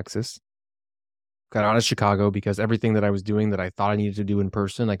Austin, Texas, got out of Chicago because everything that I was doing that I thought I needed to do in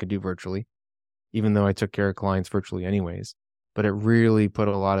person, I could do virtually, even though I took care of clients virtually anyways. But it really put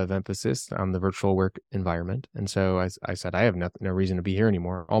a lot of emphasis on the virtual work environment. And so I said, I have no reason to be here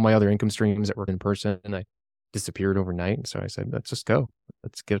anymore. All my other income streams that were in person, I disappeared overnight. So I said, let's just go.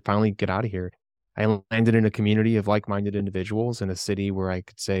 Let's finally get out of here. I landed in a community of like-minded individuals in a city where I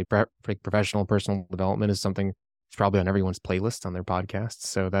could say professional personal development is something that's probably on everyone's playlist on their podcasts.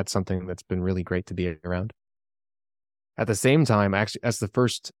 So that's something that's been really great to be around. At the same time, actually, that's the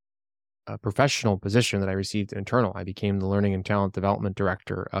first professional position that I received internal. I became the learning and talent development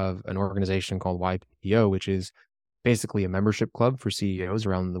director of an organization called YPO, which is basically a membership club for CEOs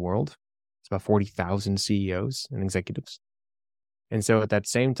around the world. It's about 40,000 CEOs and executives. And so at that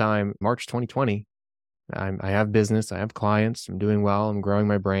same time, March 2020, I have business, I have clients, I'm doing well, I'm growing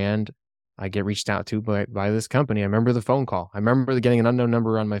my brand. I get reached out to by this company. I remember the phone call. I remember getting an unknown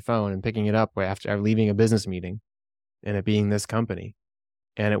number on my phone and picking it up after leaving a business meeting and it being this company.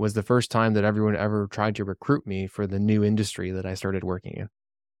 And it was the first time that everyone ever tried to recruit me for the new industry that I started working in,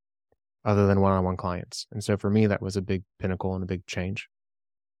 other than one-on-one clients. And so for me, that was a big pinnacle and a big change.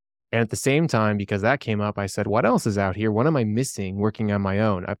 And at the same time, because that came up, I said, what else is out here? What am I missing working on my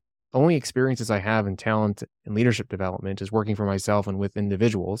own? Only experiences I have in talent and leadership development is working for myself and with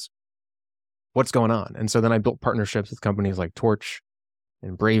individuals. What's going on? And so then I built partnerships with companies like Torch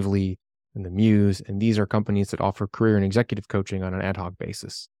and Bravely and the Muse. And these are companies that offer career and executive coaching on an ad hoc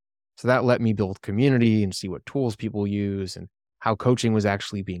basis. So that let me build community and see what tools people use and how coaching was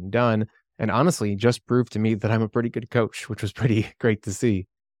actually being done. And honestly, just proved to me that I'm a pretty good coach, which was pretty great to see.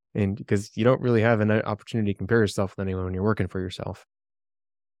 And because you don't really have an opportunity to compare yourself with anyone when you're working for yourself.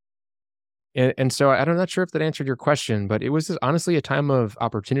 And so I'm not sure if that answered your question, but it was honestly a time of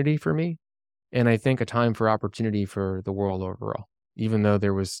opportunity for me. And I think a time for opportunity for the world overall, even though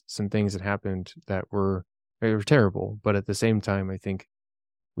there was some things that happened that were terrible. But at the same time, I think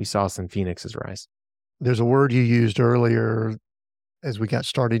we saw some phoenixes rise. There's a word you used earlier as we got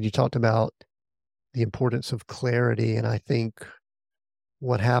started. You talked about the importance of clarity. And I think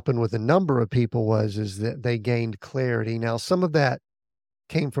what happened with a number of people is that they gained clarity. Now, some of that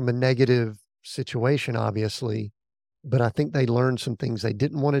came from a negative situation, obviously, but I think they learned some things they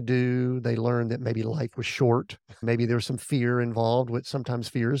didn't want to do. They learned that maybe life was short. Maybe there was some fear involved, which sometimes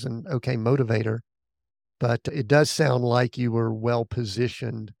fear is an okay motivator. But it does sound like you were well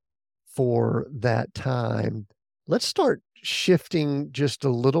positioned for that time. Let's start shifting just a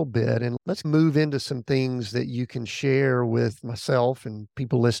little bit and let's move into some things that you can share with myself and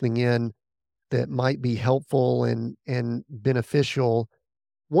people listening in that might be helpful and beneficial.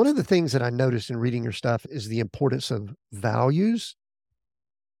 One of the things that I noticed in reading your stuff is the importance of values.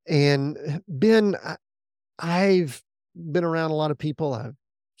 And Ben, I've been around a lot of people. I've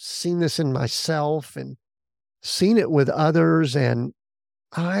seen this in myself and seen it with others. And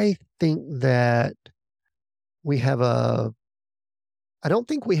I think that we have I don't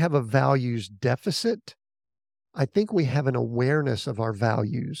think we have a values deficit. I think we have an awareness of our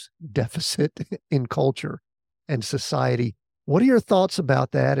values deficit in culture and society. What are your thoughts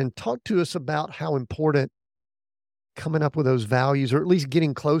about that? And talk to us about how important coming up with those values, or at least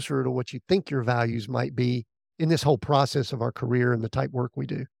getting closer to what you think your values might be in this whole process of our career and the type work we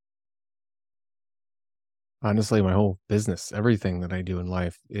do. Honestly, my whole business, everything that I do in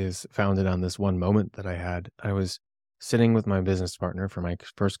life is founded on this one moment that I had. I was sitting with my business partner for my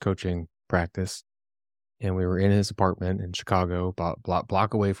first coaching practice, and we were in his apartment in Chicago, about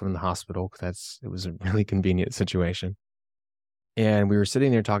block away from the hospital, because it was a really convenient situation. And we were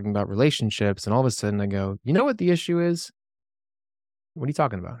sitting there talking about relationships, and all of a sudden I go, you know what the issue is? What are you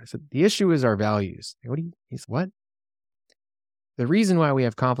talking about? I said, the issue is our values. He's what? The reason why we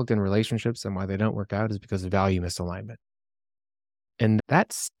have conflict in relationships and why they don't work out is because of value misalignment. And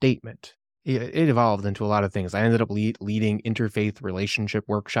that statement, it evolved into a lot of things. I ended up leading interfaith relationship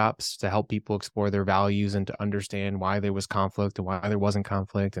workshops to help people explore their values and to understand why there was conflict and why there wasn't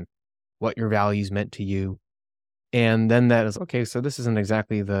conflict and what your values meant to you. And then that is, okay, so this isn't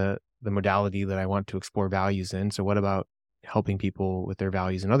exactly the modality that I want to explore values in. So what about helping people with their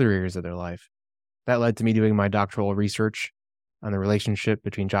values in other areas of their life? That led to me doing my doctoral research on the relationship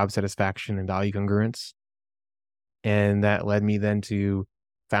between job satisfaction and value congruence. And that led me then to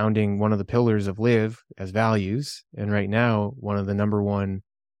founding one of the pillars of Live as values. And right now, one of the number one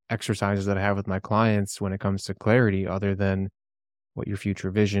exercises that I have with my clients when it comes to clarity, other than what your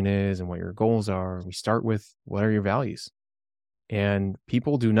future vision is and what your goals are, we start with, what are your values? And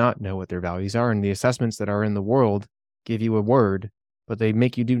people do not know what their values are. And the assessments that are in the world give you a word, but they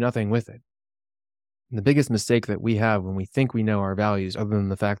make you do nothing with it. And the biggest mistake that we have when we think we know our values, other than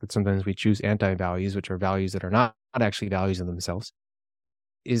the fact that sometimes we choose anti-values, which are values that are not actually values in themselves,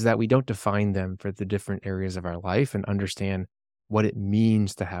 is that we don't define them for the different areas of our life and understand what it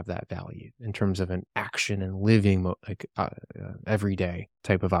means to have that value in terms of an action and living everyday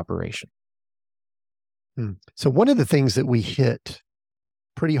type of operation. So one of the things that we hit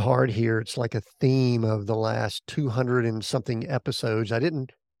pretty hard here, it's like a theme of the last 200 and something episodes. I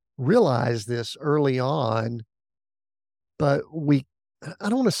didn't realize this early on, but I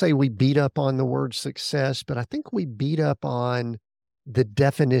don't want to say we beat up on the word success, but I think we beat up on the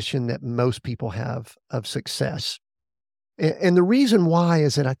definition that most people have of success. And the reason why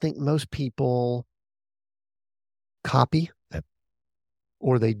is that I think most people copy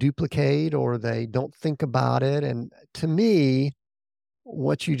or they duplicate or they don't think about it. And to me,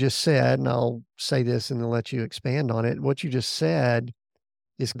 what you just said, and I'll say this and then let you expand on it, what you just said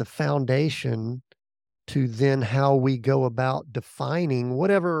is the foundation to then how we go about defining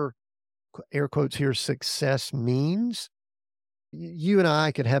whatever, air quotes here, success means. You and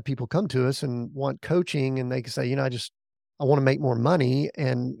I could have people come to us and want coaching and they could say, I want to make more money,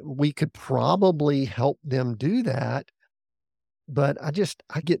 and we could probably help them do that. But I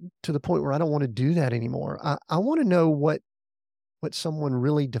get to the point where I don't want to do that anymore. I want to know what someone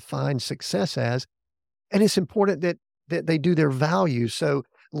really defines success as. And it's important that they do their values. So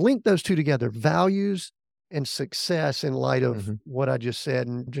link those two together, values and success, in light of what I just said,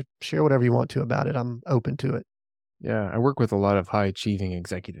 and just share whatever you want to about it. I'm open to it. Yeah, I work with a lot of high achieving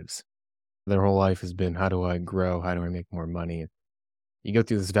executives. Their whole life has been, how do I grow? How do I make more money? You go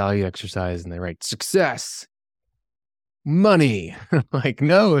through this value exercise and they write success, money. Like,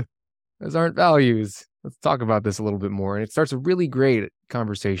 no, those aren't values. Let's talk about this a little bit more. And it starts a really great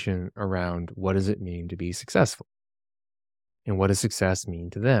conversation around, what does it mean to be successful? And what does success mean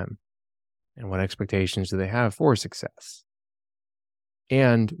to them? And what expectations do they have for success?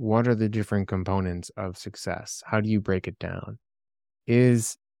 And what are the different components of success? How do you break it down?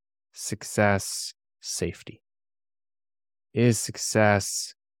 Is success safety? Is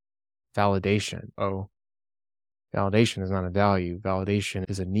success validation? Oh, validation is not a value. Validation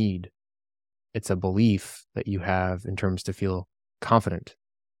is a need. It's a belief that you have in terms to feel confident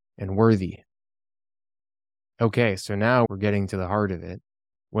and worthy. Okay, so now we're getting to the heart of it.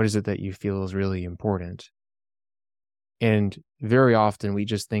 What is it that you feel is really important? And very often we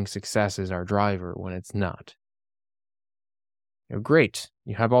just think success is our driver when it's not. Great.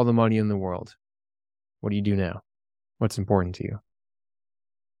 You have all the money in the world. What do you do now? What's important to you?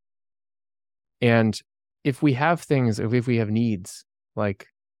 And if we have things, if we have needs like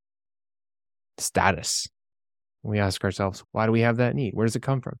status, we ask ourselves, why do we have that need? Where does it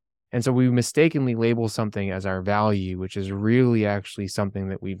come from? And so we mistakenly label something as our value, which is really actually something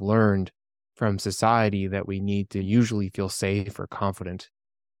that we've learned from society that we need to usually feel safe or confident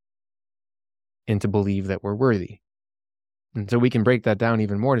and to believe that we're worthy. And so we can break that down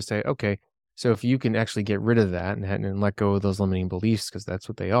even more to say, okay, so if you can actually get rid of that and let go of those limiting beliefs, because that's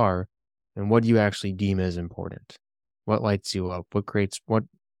what they are, then what do you actually deem as important? What lights you up? What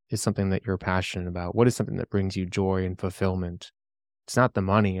is something that you're passionate about? What is something that brings you joy and fulfillment? It's not the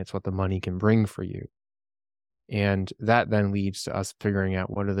money, it's what the money can bring for you. And that then leads to us figuring out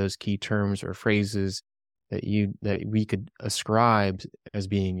what are those key terms or phrases that we could ascribe as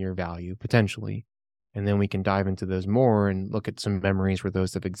being your value potentially. And then we can dive into those more and look at some memories where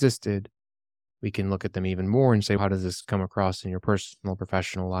those have existed. We can look at them even more and say, how does this come across in your personal,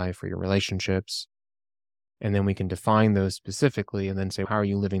 professional life or your relationships? And then we can define those specifically and then say, how are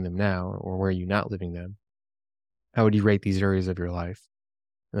you living them now? Or where are you not living them? How would you rate these areas of your life?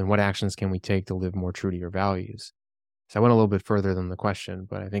 And what actions can we take to live more true to your values? So I went a little bit further than the question,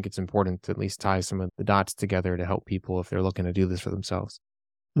 but I think it's important to at least tie some of the dots together to help people if they're looking to do this for themselves.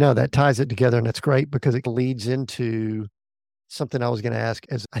 No, that ties it together, and that's great because it leads into something I was going to ask.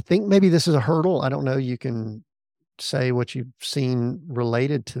 As I think maybe this is a hurdle. I don't know. You can say what you've seen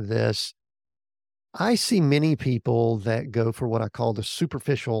related to this. I see many people that go for what I call the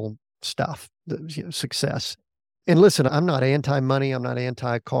superficial stuff, success. And listen, I'm not anti-money. I'm not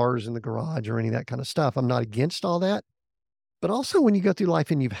anti-cars in the garage or any of that kind of stuff. I'm not against all that. But also when you go through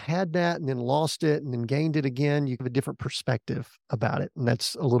life and you've had that and then lost it and then gained it again, you have a different perspective about it. And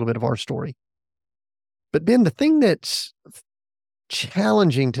that's a little bit of our story. But Ben, the thing that's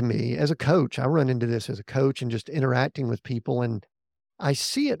challenging to me as a coach, I run into this as a coach and just interacting with people. And I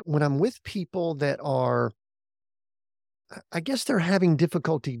see it when I'm with people that are, I guess they're having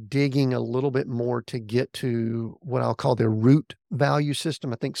difficulty digging a little bit more to get to what I'll call their root value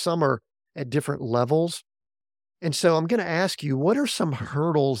system. I think some are at different levels. And so I'm going to ask you, what are some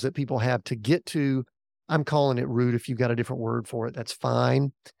hurdles that people have to get to? I'm calling it root. If you've got a different word for it, that's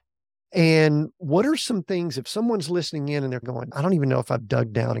fine. And what are some things, if someone's listening in and they're going, I don't even know if I've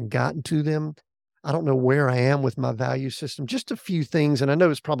dug down and gotten to them. I don't know where I am with my value system, just a few things. And I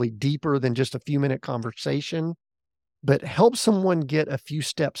know it's probably deeper than just a few-minute conversation, but help someone get a few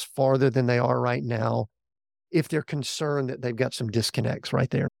steps farther than they are right now if they're concerned that they've got some disconnects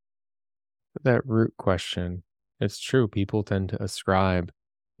right there. That root question, it's true. People tend to ascribe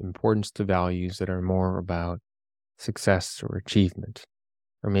importance to values that are more about success or achievement,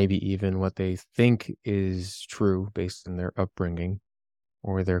 or maybe even what they think is true based on their upbringing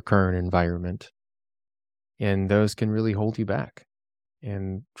or their current environment. And those can really hold you back.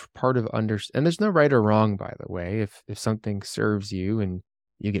 And part of and there's no right or wrong, by the way. If something serves you and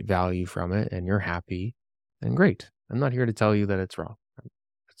you get value from it and you're happy, then great. I'm not here to tell you that it's wrong.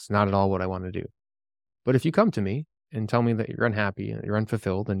 It's not at all what I want to do. But if you come to me and tell me that you're unhappy and you're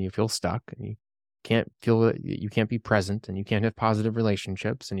unfulfilled and you feel stuck and you can't feel that you can't be present and you can't have positive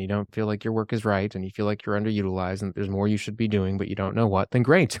relationships and you don't feel like your work is right and you feel like you're underutilized and there's more you should be doing, but you don't know what, then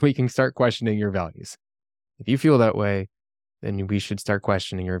great. We can start questioning your values. If you feel that way, then we should start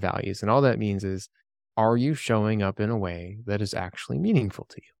questioning your values. And all that means is, are you showing up in a way that is actually meaningful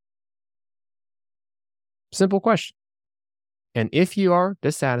to you? Simple question. And if you are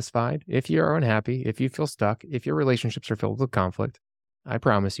dissatisfied, if you are unhappy, if you feel stuck, if your relationships are filled with conflict, I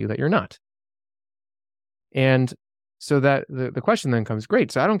promise you that you're not. And so that the question then comes,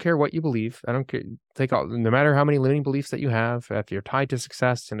 great. So I don't care what you believe. I don't care. No matter how many limiting beliefs that you have, if you're tied to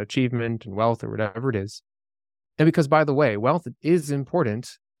success and achievement and wealth or whatever it is. And because, by the way, wealth is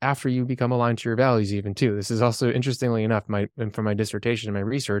important after you become aligned to your values even too. This is also, interestingly enough, from my dissertation and my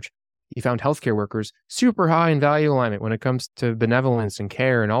research, you found healthcare workers super high in value alignment when it comes to benevolence and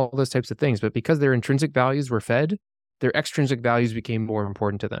care and all those types of things. But because their intrinsic values were fed, their extrinsic values became more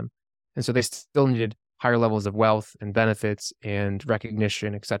important to them. And so they still needed higher levels of wealth and benefits and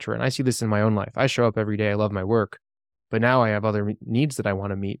recognition, et cetera. And I see this in my own life. I show up every day. I love my work. But now I have other needs that I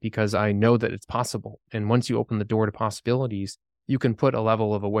want to meet because I know that it's possible. And once you open the door to possibilities, you can put a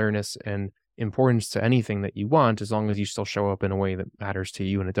level of awareness and importance to anything that you want, as long as you still show up in a way that matters to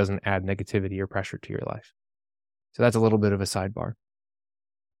you and it doesn't add negativity or pressure to your life. So that's a little bit of a sidebar.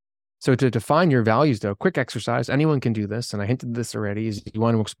 So to define your values, though, quick exercise, anyone can do this, and I hinted this already, is you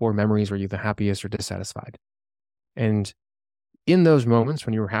want to explore memories where you're the happiest or dissatisfied. And in those moments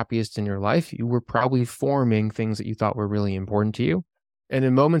when you were happiest in your life, you were probably forming things that you thought were really important to you. And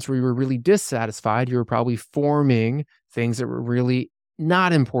in moments where you were really dissatisfied, you were probably forming things that were really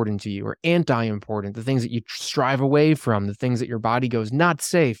not important to you or anti-important, the things that you strive away from, the things that your body goes, not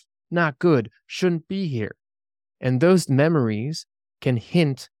safe, not good, shouldn't be here. And those memories can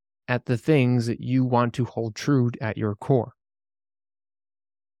hint at the things that you want to hold true at your core.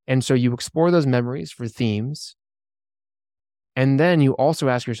 And so you explore those memories for themes. And then you also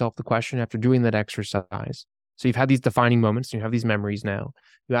ask yourself the question after doing that exercise. So you've had these defining moments, and you have these memories now.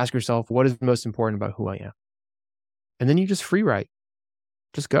 You ask yourself, what is most important about who I am? And then you just free write.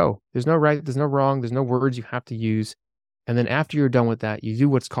 Just go. There's no right, there's no wrong, there's no words you have to use. And then after you're done with that, you do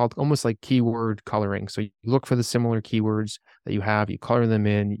what's called almost like keyword coloring. So you look for the similar keywords that you have, you color them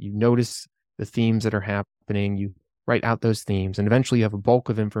in, you notice the themes that are happening, you write out those themes, and eventually you have a bulk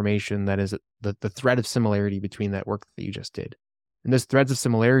of information that is the thread of similarity between that work that you just did. And those threads of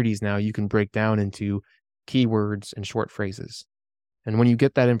similarities now you can break down into keywords and short phrases. And when you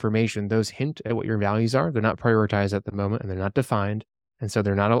get that information, those hint at what your values are. They're not prioritized at the moment, and they're not defined. And so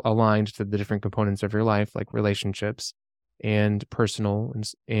they're not aligned to the different components of your life, like relationships and personal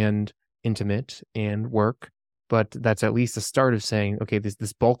and intimate and work. But that's at least the start of saying, okay,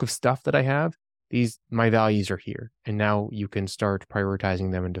 this bulk of stuff that I have, my values are here. And now you can start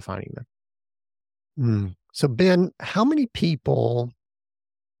prioritizing them and defining them. So Ben, how many people,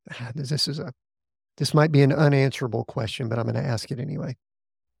 this might be an unanswerable question, but I'm going to ask it anyway.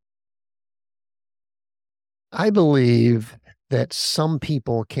 I believe that some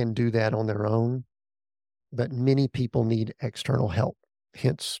people can do that on their own, but many people need external help.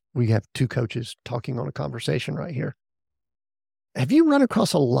 Hence, we have two coaches talking on a conversation right here. Have you run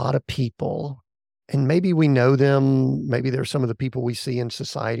across a lot of people, and maybe we know them, maybe they're some of the people we see in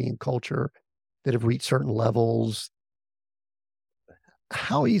society and culture that have reached certain levels?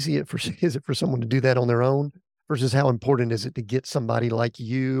 How easy is it for someone to do that on their own versus how important is it to get somebody like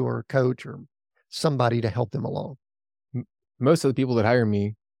you or a coach or somebody to help them along? Most of the people that hire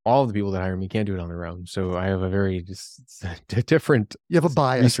me, all of the people that hire me can't do it on their own. So I have a very different You have a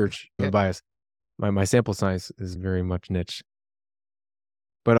bias. Research, a bias. My sample size is very much niche.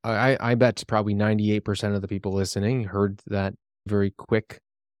 But I bet probably 98% of the people listening heard that very quick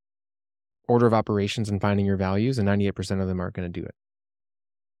order of operations in finding your values, and 98% of them aren't going to do it.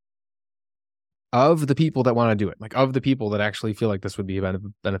 Of the people that want to do it, like of the people that actually feel like this would be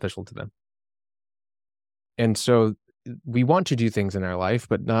beneficial to them. And so we want to do things in our life,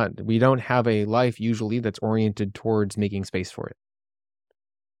 but we don't have a life usually that's oriented towards making space for it.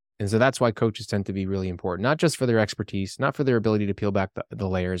 And so that's why coaches tend to be really important, not just for their expertise, not for their ability to peel back the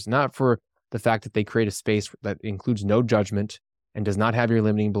layers, not for the fact that they create a space that includes no judgment and does not have your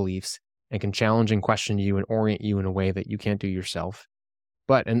limiting beliefs and can challenge and question you and orient you in a way that you can't do yourself.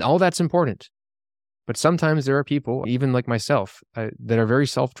 And all that's important. But sometimes there are people, even like myself, that are very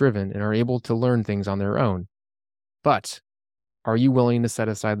self-driven and are able to learn things on their own. But are you willing to set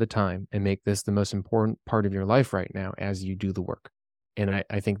aside the time and make this the most important part of your life right now as you do the work? And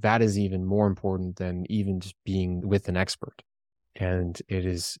I think that is even more important than even just being with an expert. And it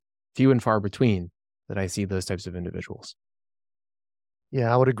is few and far between that I see those types of individuals.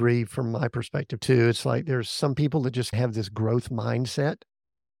 Yeah, I would agree from my perspective too. It's like there's some people that just have this growth mindset.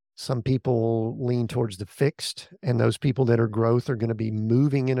 Some people lean towards the fixed, and those people that are growth are going to be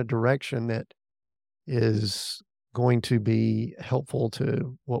moving in a direction that is going to be helpful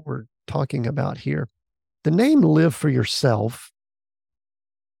to what we're talking about here. The name Live for Yourself,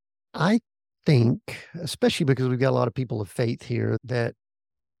 I think, especially because we've got a lot of people of faith here that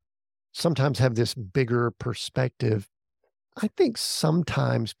sometimes have this bigger perspective, I think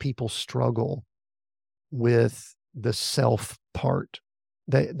sometimes people struggle with the self part.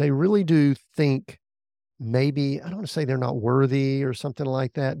 They really do think maybe, I don't want to say they're not worthy or something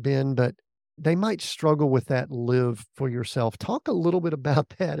like that, Ben, but they might struggle with that live for yourself. Talk a little bit about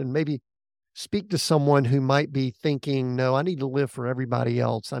that and maybe speak to someone who might be thinking, no, I need to live for everybody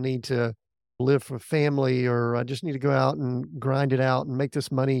else. I need to live for family, or I just need to go out and grind it out and make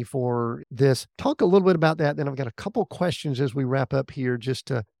this money for this. Talk a little bit about that. Then I've got a couple questions as we wrap up here just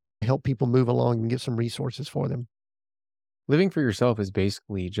to help people move along and get some resources for them. Living for yourself is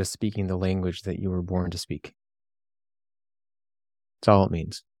basically just speaking the language that you were born to speak. That's all it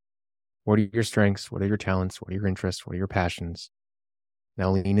means. What are your strengths? What are your talents? What are your interests? What are your passions?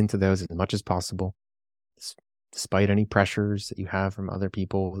 Now lean into those as much as possible, despite any pressures that you have from other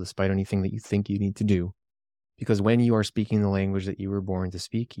people, despite anything that you think you need to do. Because when you are speaking the language that you were born to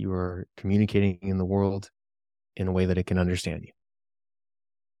speak, you are communicating in the world in a way that it can understand you.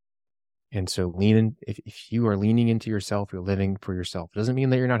 And so lean in. If you are leaning into yourself, you're living for yourself. It doesn't mean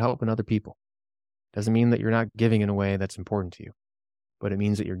that you're not helping other people. It doesn't mean that you're not giving in a way that's important to you, but it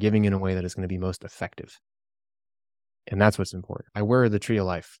means that you're giving in a way that is going to be most effective. And that's what's important. I wear the tree of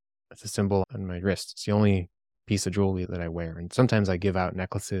life. It's a symbol on my wrist. It's the only piece of jewelry that I wear. And sometimes I give out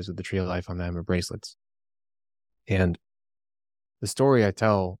necklaces with the tree of life on them or bracelets. And the story I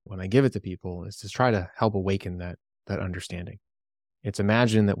tell when I give it to people is to try to help awaken that understanding. It's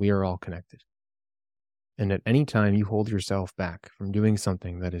imagine that we are all connected. And at any time you hold yourself back from doing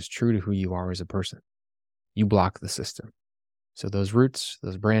something that is true to who you are as a person, you block the system. So those roots,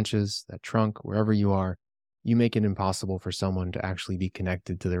 those branches, that trunk, wherever you are, you make it impossible for someone to actually be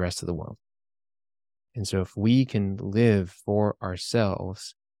connected to the rest of the world. And so if we can live for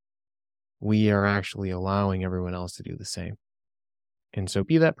ourselves, we are actually allowing everyone else to do the same. And so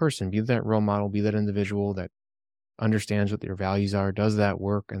be that person, be that role model, be that individual that understands what their values are, does that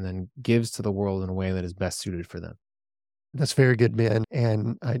work, and then gives to the world in a way that is best suited for them. That's very good, Ben.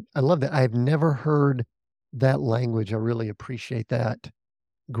 And I love that. I've never heard that language. I really appreciate that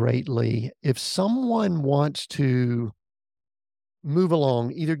greatly. If someone wants to move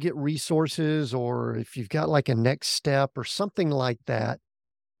along, either get resources or if you've got like a next step or something like that,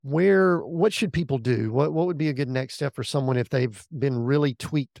 what should people do? What would be a good next step for someone if they've been really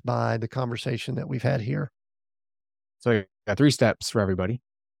tweaked by the conversation that we've had here? So I got 3 steps for everybody.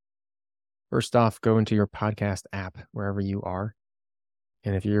 First off, go into your podcast app wherever you are.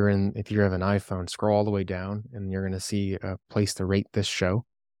 And if you have an iPhone, scroll all the way down and you're going to see a place to rate this show.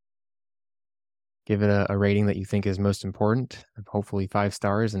 Give it a rating that you think is most important, hopefully 5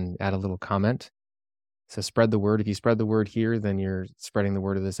 stars, and add a little comment. So spread the word. If you spread the word here, then you're spreading the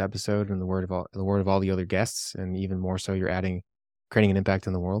word of this episode and the word of all the other guests, and even more so, you're creating an impact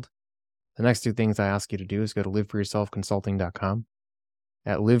in the world. The next 2 things I ask you to do is go to liveforyourselfconsulting.com.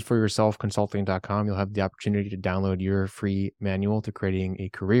 At liveforyourselfconsulting.com, you'll have the opportunity to download your free manual to creating a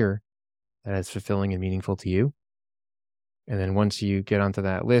career that is fulfilling and meaningful to you. And then once you get onto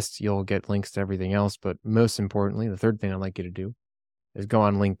that list, you'll get links to everything else. But most importantly, the third thing I'd like you to do is go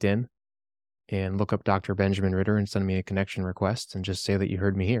on LinkedIn and look up Dr. Benjamin Ritter and send me a connection request and just say that you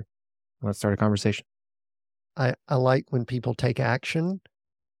heard me here. Let's start a conversation. I like when people take action.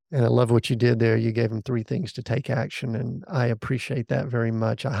 And I love what you did there. You gave them 3 things to take action, and I appreciate that very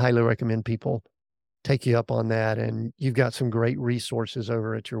much. I highly recommend people take you up on that, and you've got some great resources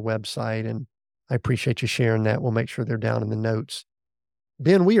over at your website, and I appreciate you sharing that. We'll make sure they're down in the notes.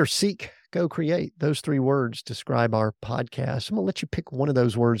 Ben, we are Seek, Go, Create. Those 3 words describe our podcast. I'm going to let you pick one of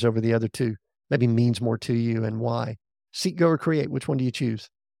those words over the other 2. Maybe means more to you and why. Seek, Go, or Create. Which one do you choose?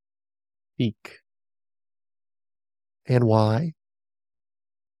 Seek. And why?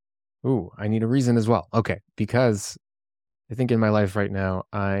 Ooh, I need a reason as well. Okay, because I think in my life right now,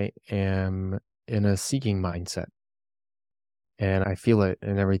 I am in a seeking mindset. And I feel it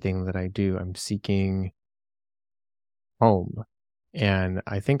in everything that I do. I'm seeking home. And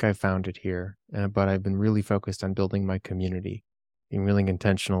I think I found it here. But I've been really focused on building my community, being really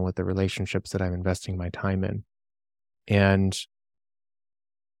intentional with the relationships that I'm investing my time in. And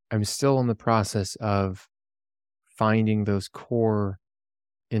I'm still in the process of finding those core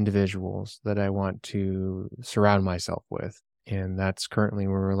individuals that I want to surround myself with. And that's currently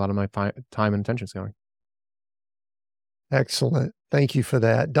where a lot of my time and attention is going. Excellent. Thank you for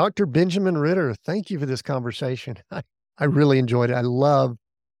that. Dr. Benjamin Ritter, thank you for this conversation. I really enjoyed it. I love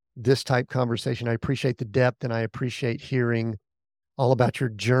this type conversation. I appreciate the depth and I appreciate hearing all about your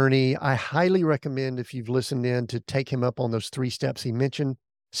journey. I highly recommend, if you've listened in, to take him up on those 3 steps he mentioned.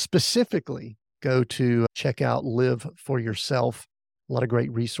 Specifically, go to check out Live for Yourself. A lot of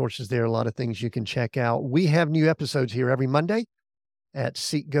great resources there, a lot of things you can check out. We have new episodes here every Monday at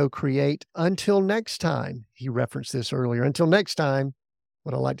Seek, Go, Create. Until next time, he referenced this earlier. Until next time,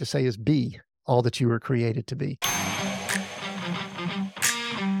 what I like to say is be all that you were created to be.